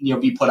to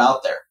be put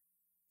out there.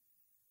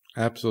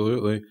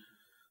 Absolutely.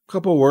 A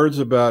couple words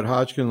about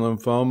Hodgkin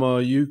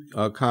lymphoma. You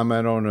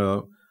comment on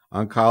a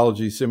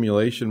oncology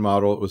simulation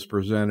model that was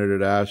presented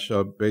at ASH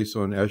based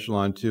on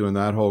Echelon 2 and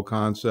that whole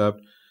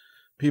concept.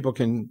 People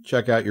can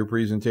check out your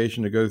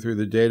presentation to go through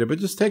the data, but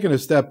just taking a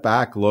step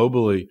back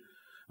globally,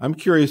 I'm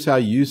curious how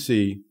you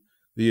see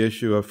the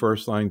issue of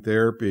first-line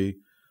therapy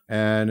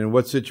and in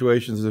what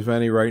situations, if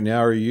any, right now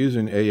are you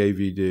using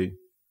AAVD?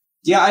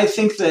 Yeah, I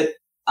think that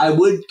I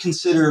would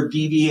consider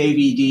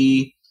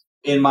BBAVD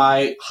in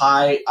my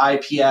high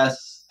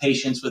IPS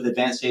patients with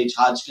advanced stage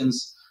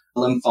Hodgkin's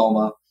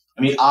lymphoma.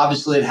 I mean,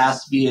 obviously it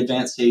has to be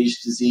advanced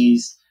stage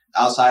disease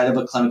outside of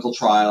a clinical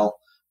trial.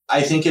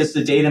 I think as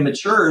the data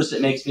matures,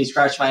 it makes me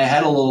scratch my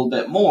head a little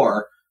bit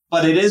more,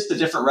 but it is the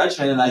different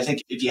regimen. And I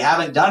think if you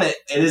haven't done it,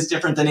 it is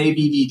different than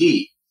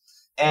ABVD.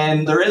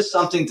 And there is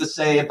something to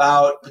say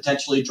about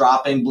potentially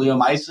dropping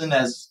bleomycin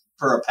as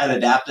per a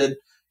PET-adapted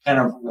kind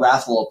of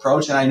wrathful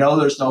approach. And I know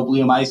there's no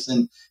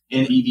bleomycin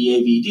in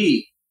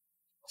BBAVD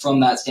from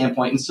that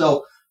standpoint. And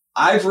so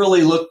I've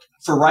really looked,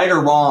 for right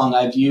or wrong,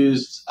 I've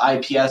used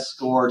IPS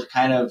score to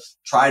kind of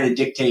try to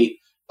dictate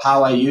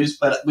how I use,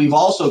 but we've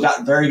also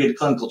got very good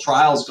clinical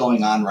trials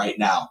going on right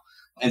now.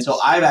 And so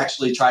I've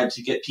actually tried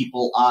to get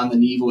people on the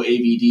Nivo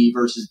AVD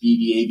versus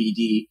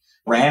BBAVD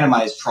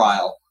randomized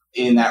trial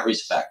in that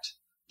respect,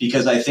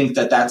 because I think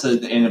that that's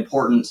an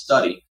important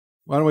study.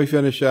 Why don't we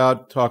finish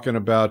out talking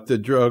about the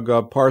drug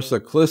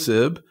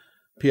parsaclisib,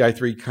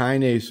 PI3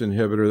 kinase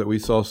inhibitor that we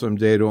saw some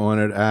data on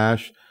at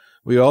ASH.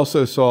 We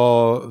also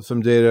saw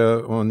some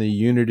data on the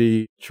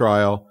Unity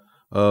trial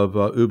of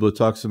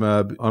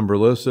ublituximab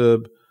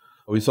umbralisib.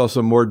 We saw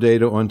some more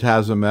data on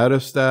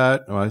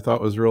tazemetostat, I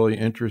thought was really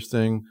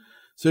interesting.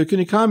 So can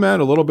you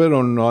comment a little bit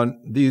on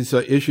these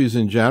issues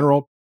in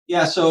general?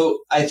 Yeah, so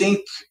I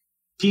think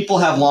people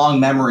have long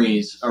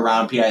memories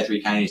around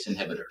PI3 kinase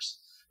inhibitors,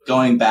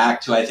 going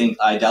back to, I think,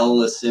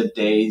 idelalisib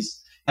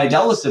days.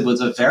 Idelalisib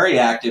was a very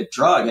active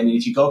drug. I mean,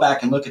 if you go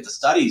back and look at the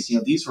studies,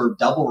 these were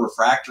double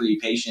refractory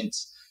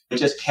patients that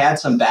just had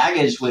some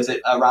baggage with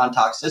it around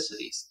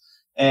toxicities.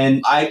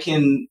 And I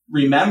can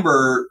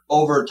remember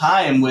over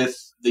time with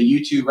the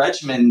U2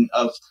 regimen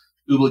of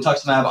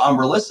ublituximab,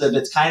 umbralisib,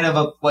 it's kind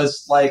of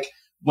was like,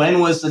 when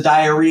was the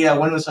diarrhea,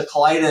 when was the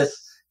colitis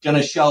going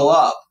to show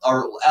up,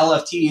 or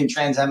LFT and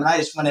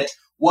transaminitis? When it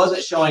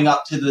wasn't showing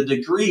up to the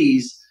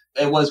degrees,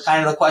 it was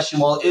kind of the question,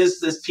 well, is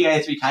this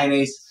PI3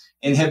 kinase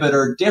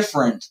inhibitor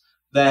different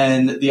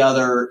than the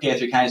other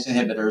PI3 kinase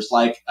inhibitors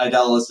like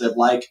idelalisib,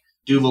 like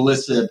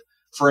duvelisib,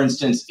 for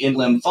instance, in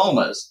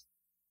lymphomas?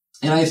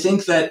 And I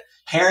think that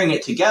pairing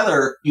it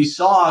together, you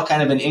saw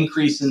kind of an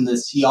increase in the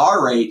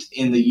CR rate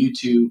in the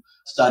U2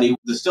 study.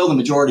 Still, the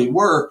majority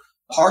were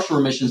partial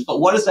remissions, but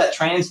what does that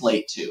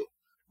translate to,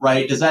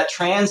 right? Does that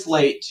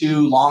translate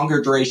to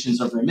longer durations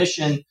of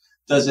remission?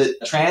 Does it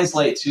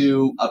translate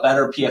to a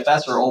better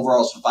PFS or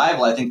overall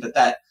survival? I think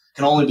that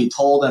can only be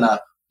told in a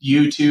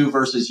U2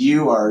 versus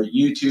U or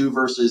U2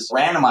 versus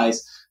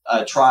randomized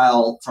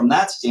trial from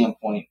that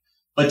standpoint.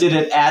 But did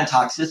it add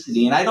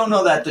toxicity? And I don't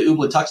know that the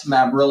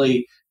ublituximab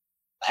really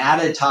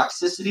added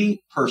toxicity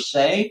per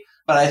se,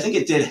 but I think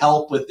it did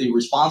help with the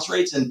response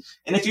rates. And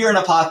if you're in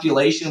a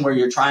population where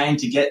you're trying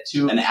to get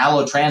to an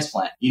allo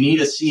transplant, you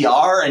need a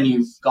CR and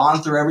you've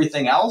gone through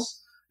everything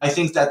else, I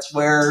think that's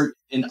where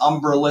an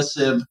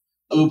umbralisib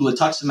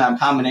ublituximab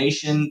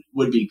combination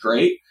would be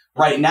great.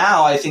 Right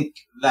now, I think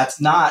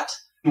that's not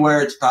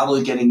where it's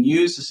probably getting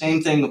used. The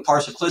same thing with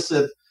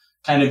parsaclisib,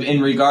 kind of in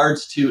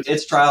regards to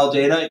its trial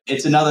data.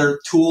 It's another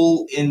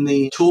tool in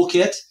the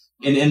toolkit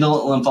in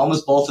indolent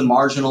lymphomas, both in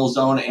marginal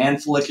zone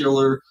and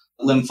follicular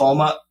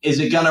lymphoma. Is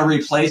it going to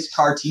replace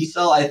CAR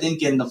T-cell? I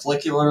think in the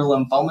follicular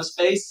lymphoma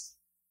space,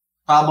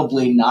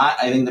 probably not.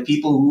 I think the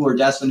people who are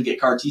destined to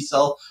get CAR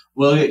T-cell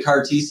will get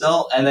CAR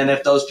T-cell. And then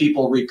if those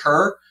people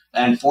recur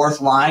and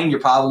fourth line, you're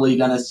probably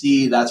going to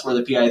see that's where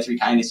the PI3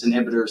 kinase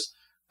inhibitors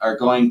are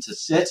going to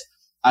sit.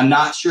 I'm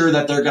not sure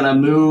that they're going to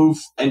move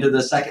into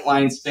the second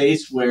line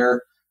space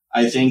where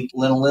I think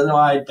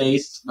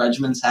lenalidomide-based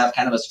regimens have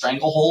kind of a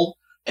stranglehold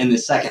in the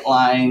second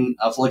line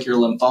follicular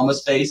lymphoma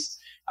space.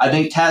 I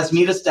think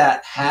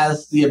tazemetostat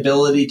has the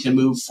ability to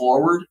move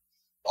forward.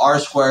 R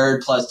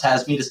squared plus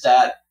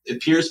tazemetostat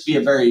appears to be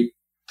a very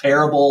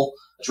pairable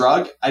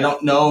drug. I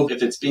don't know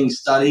if it's being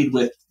studied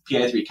with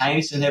PI3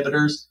 kinase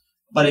inhibitors,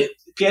 but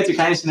PI3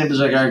 kinase inhibitors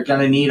are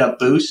going to need a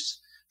boost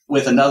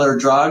with another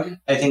drug,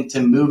 I think,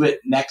 to move it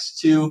next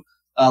to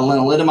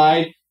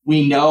lenalidomide.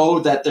 We know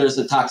that there's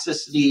a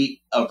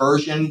toxicity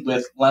aversion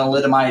with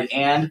lenalidomide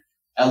and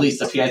at least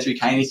the PI3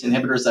 kinase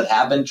inhibitors that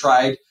have been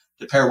tried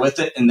to pair with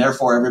it, and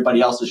therefore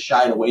everybody else has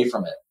shied away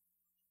from it.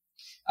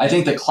 I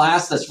think the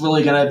class that's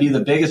really going to be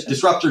the biggest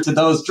disruptor to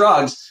those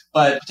drugs,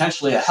 but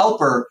potentially a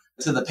helper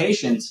to the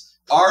patients,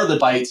 are the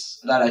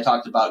BiTEs that I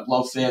talked about,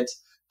 Glofit,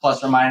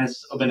 plus or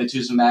minus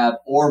obinutuzumab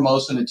or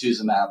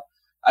mosunetuzumab.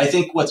 I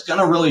think what's going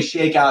to really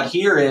shake out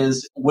here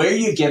is where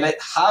you give it,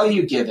 how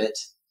you give it,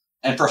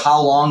 and for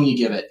how long you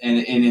give it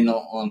in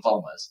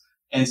lymphomas.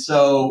 And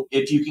so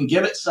if you can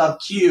give it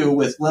sub-Q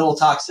with little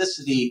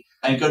toxicity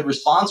and good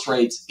response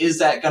rates, is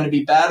that going to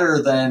be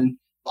better than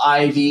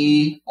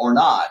IV or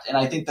not? And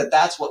I think that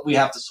that's what we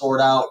have to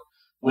sort out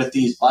with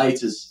these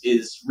BiTEs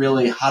is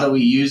really how do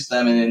we use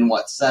them and in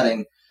what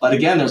setting. But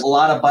again, there's a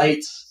lot of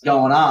BiTEs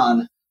going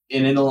on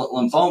in indolent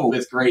lymphoma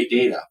with great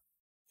data.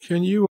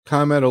 Can you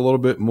comment a little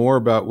bit more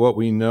about what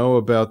we know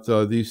about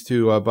these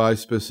two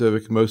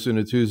bispecific,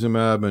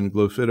 mosunetuzumab and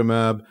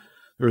glofitamab?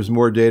 There was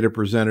more data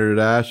presented at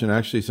ASH and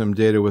actually some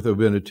data with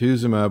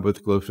obinutuzumab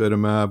with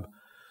glofitamab.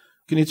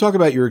 Can you talk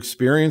about your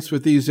experience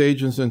with these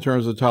agents in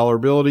terms of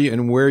tolerability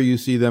and where you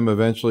see them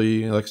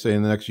eventually, like say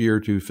in the next year or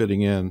two,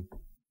 fitting in?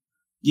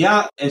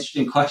 Yeah,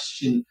 interesting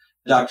question,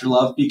 Dr.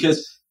 Love,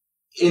 because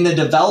in the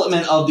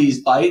development of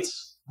these BiTEs,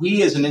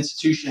 we as an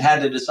institution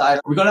had to decide,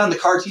 are we going down the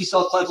CAR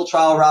T-cell clinical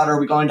trial route or are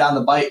we going down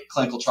the BiTE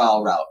clinical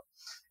trial route?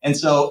 And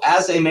so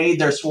as they made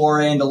their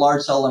soiree into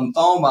large cell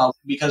lymphoma,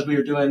 because we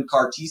were doing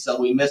CAR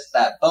T-cell, we missed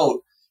that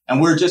boat. And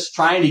we're just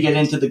trying to get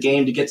into the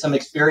game to get some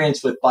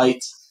experience with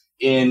BiTEs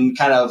in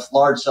kind of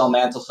large cell,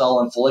 mantle cell,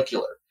 and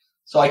follicular.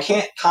 So I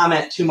can't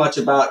comment too much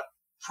about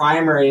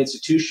primary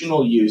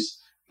institutional use.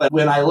 But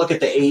when I look at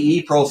the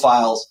AE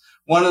profiles,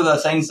 one of the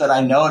things that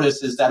I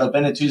notice is that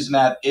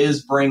obinutuzumab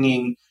is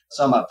bringing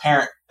some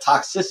apparent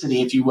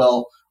toxicity, if you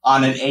will,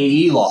 on an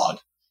AE log.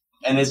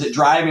 And is it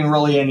driving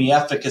really any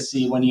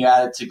efficacy when you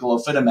add it to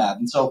glofitamab?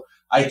 And so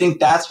I think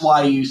that's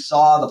why you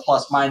saw the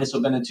plus minus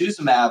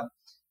obinutuzumab.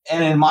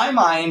 And in my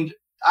mind,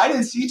 I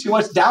didn't see too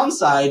much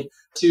downside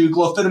to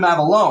glofitamab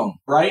alone,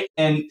 right?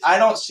 And I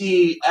don't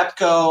see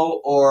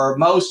EPCO or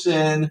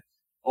Mosun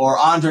or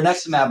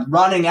andronexumab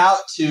running out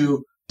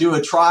to do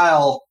a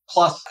trial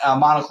plus a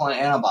monoclonal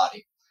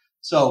antibody.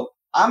 So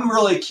I'm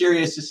really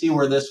curious to see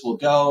where this will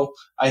go.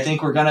 I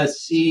think we're going to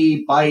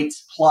see BiTE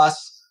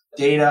plus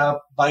data,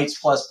 BiTE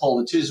plus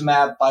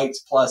polatuzumab, BiTE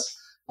plus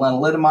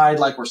lenalidomide,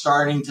 like we're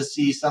starting to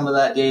see some of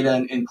that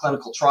data in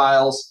clinical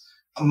trials.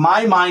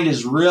 My mind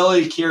is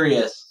really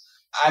curious.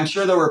 I'm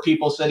sure there were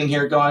people sitting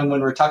here going,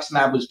 when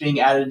rituximab was being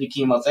added to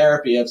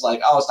chemotherapy, it's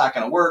like, oh, it's not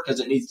going to work because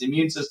it needs the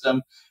immune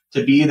system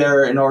to be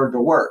there in order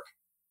to work.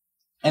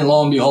 And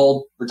lo and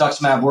behold,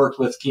 rituximab worked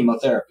with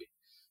chemotherapy.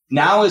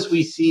 Now, as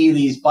we see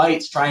these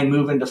BiTEs try and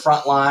move into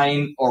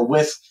frontline or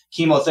with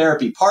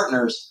chemotherapy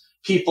partners,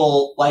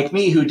 people like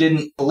me who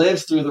didn't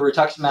live through the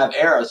rituximab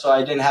era, so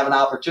I didn't have an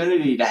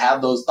opportunity to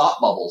have those thought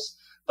bubbles.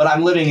 But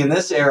I'm living in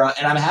this era,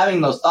 and I'm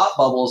having those thought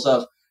bubbles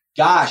of,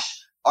 gosh,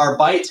 are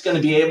BiTEs going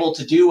to be able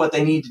to do what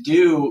they need to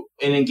do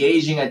in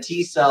engaging a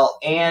T cell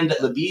and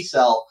the B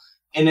cell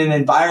in an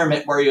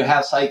environment where you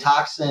have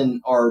Cytoxan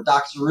or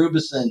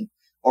doxorubicin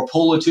or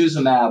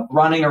polatuzumab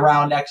running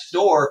around next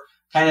door,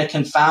 kind of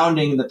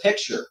confounding the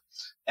picture?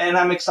 And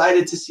I'm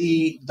excited to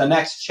see the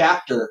next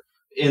chapter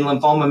in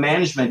lymphoma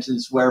management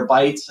is where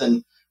BiTEs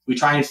and we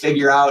try and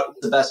figure out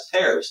the best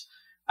pairs.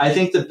 I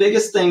think the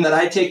biggest thing that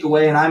I take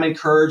away and I'm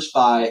encouraged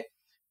by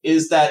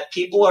is that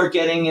people are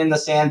getting in the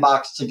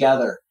sandbox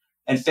together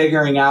and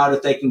figuring out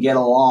if they can get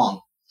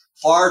along.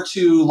 Far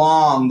too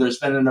long, there's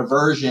been an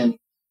aversion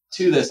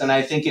to this, and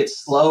I think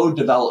it's slowed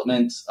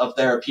development of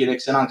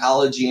therapeutics in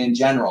oncology in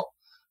general.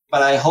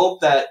 But I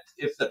hope that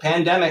if the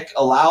pandemic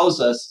allows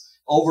us,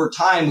 over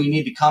time, we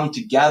need to come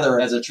together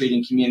as a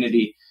treating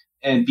community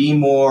and be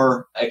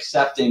more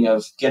accepting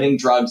of getting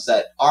drugs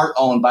that aren't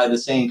owned by the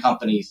same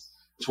companies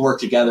to work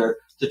together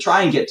to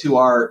try and get to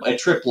our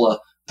ATRIPLA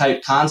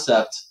type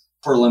concept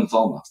for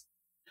lymphoma.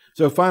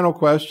 So final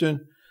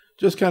question,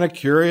 just kind of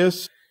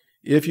curious,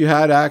 if you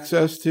had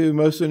access to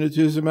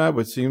mosunetuzumab,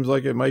 which seems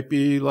like it might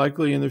be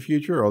likely in the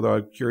future, although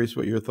I'm curious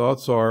what your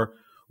thoughts are,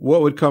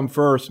 what would come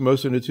first,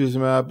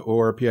 mosunetuzumab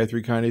or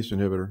PI3 kinase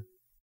inhibitor?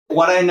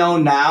 What I know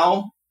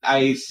now,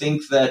 I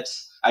think that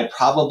I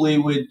probably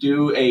would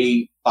do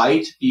a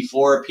BiTE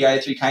before a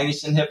PI3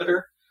 kinase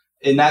inhibitor.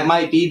 And that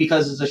might be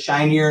because it's a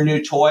shinier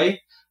new toy.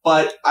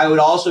 But I would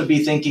also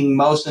be thinking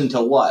mosun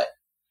to what?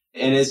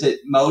 And is it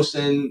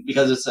mosun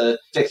because it's a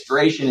fixed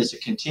duration? Is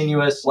it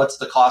continuous? What's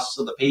the cost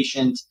of the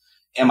patient?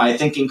 Am I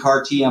thinking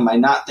CAR T? Am I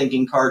not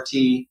thinking CAR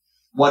T?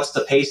 What's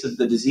the pace of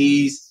the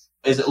disease?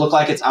 Does it look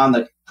like it's on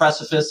the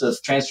precipice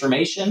of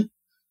transformation?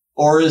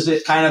 Or is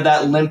it kind of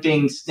that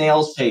limping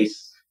snail's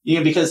pace?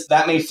 Because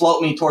that may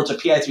float me towards a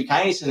PI3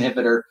 kinase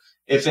inhibitor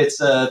if it's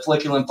a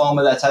follicular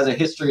lymphoma that has a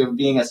history of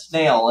being a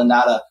snail and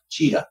not a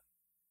cheetah.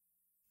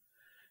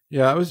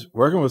 Yeah, I was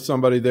working with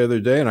somebody the other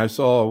day and I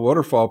saw a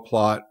waterfall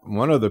plot,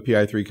 one of the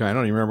PI3 kind, I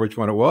don't even remember which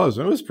one it was.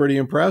 And it was pretty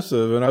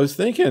impressive. And I was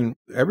thinking,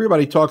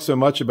 everybody talks so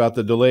much about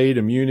the delayed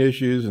immune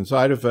issues and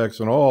side effects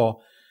and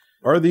all.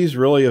 Are these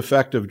really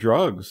effective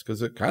drugs?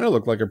 Because it kind of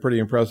looked like a pretty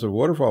impressive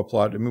waterfall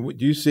plot. I mean,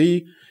 do you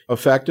see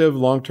effective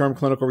long-term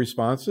clinical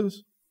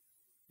responses?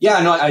 Yeah,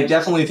 no, I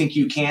definitely think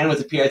you can with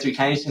the PI3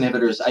 kinase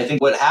inhibitors. I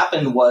think what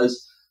happened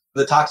was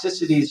the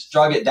toxicities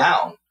drug it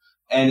down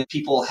and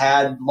people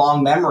had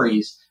long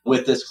memories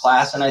with this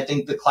class. And I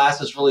think the class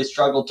has really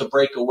struggled to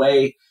break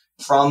away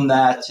from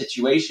that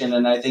situation.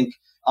 And I think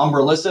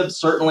umbralisib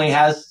certainly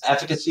has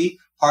efficacy.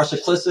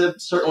 Parsaclisib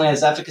certainly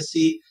has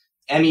efficacy.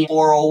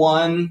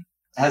 ME401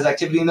 has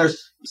activity. And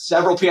there's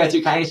several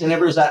PI3 kinase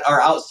inhibitors that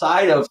are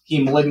outside of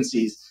heme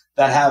malignancies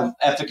that have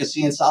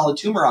efficacy in solid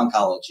tumor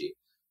oncology.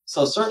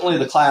 So certainly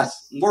the class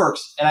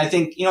works. And I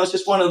think, it's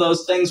just one of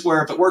those things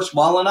where if it works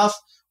well enough,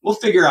 we'll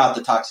figure out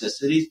the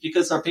toxicities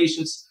because our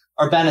patients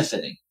are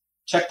benefiting.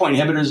 Checkpoint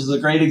inhibitors is a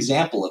great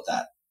example of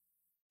that.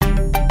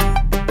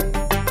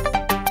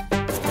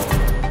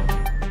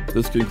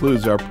 This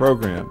concludes our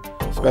program.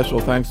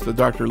 Special thanks to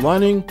Dr.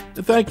 Lunning,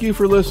 and thank you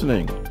for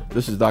listening.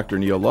 This is Dr.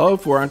 Neil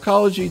Love for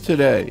Oncology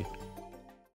Today.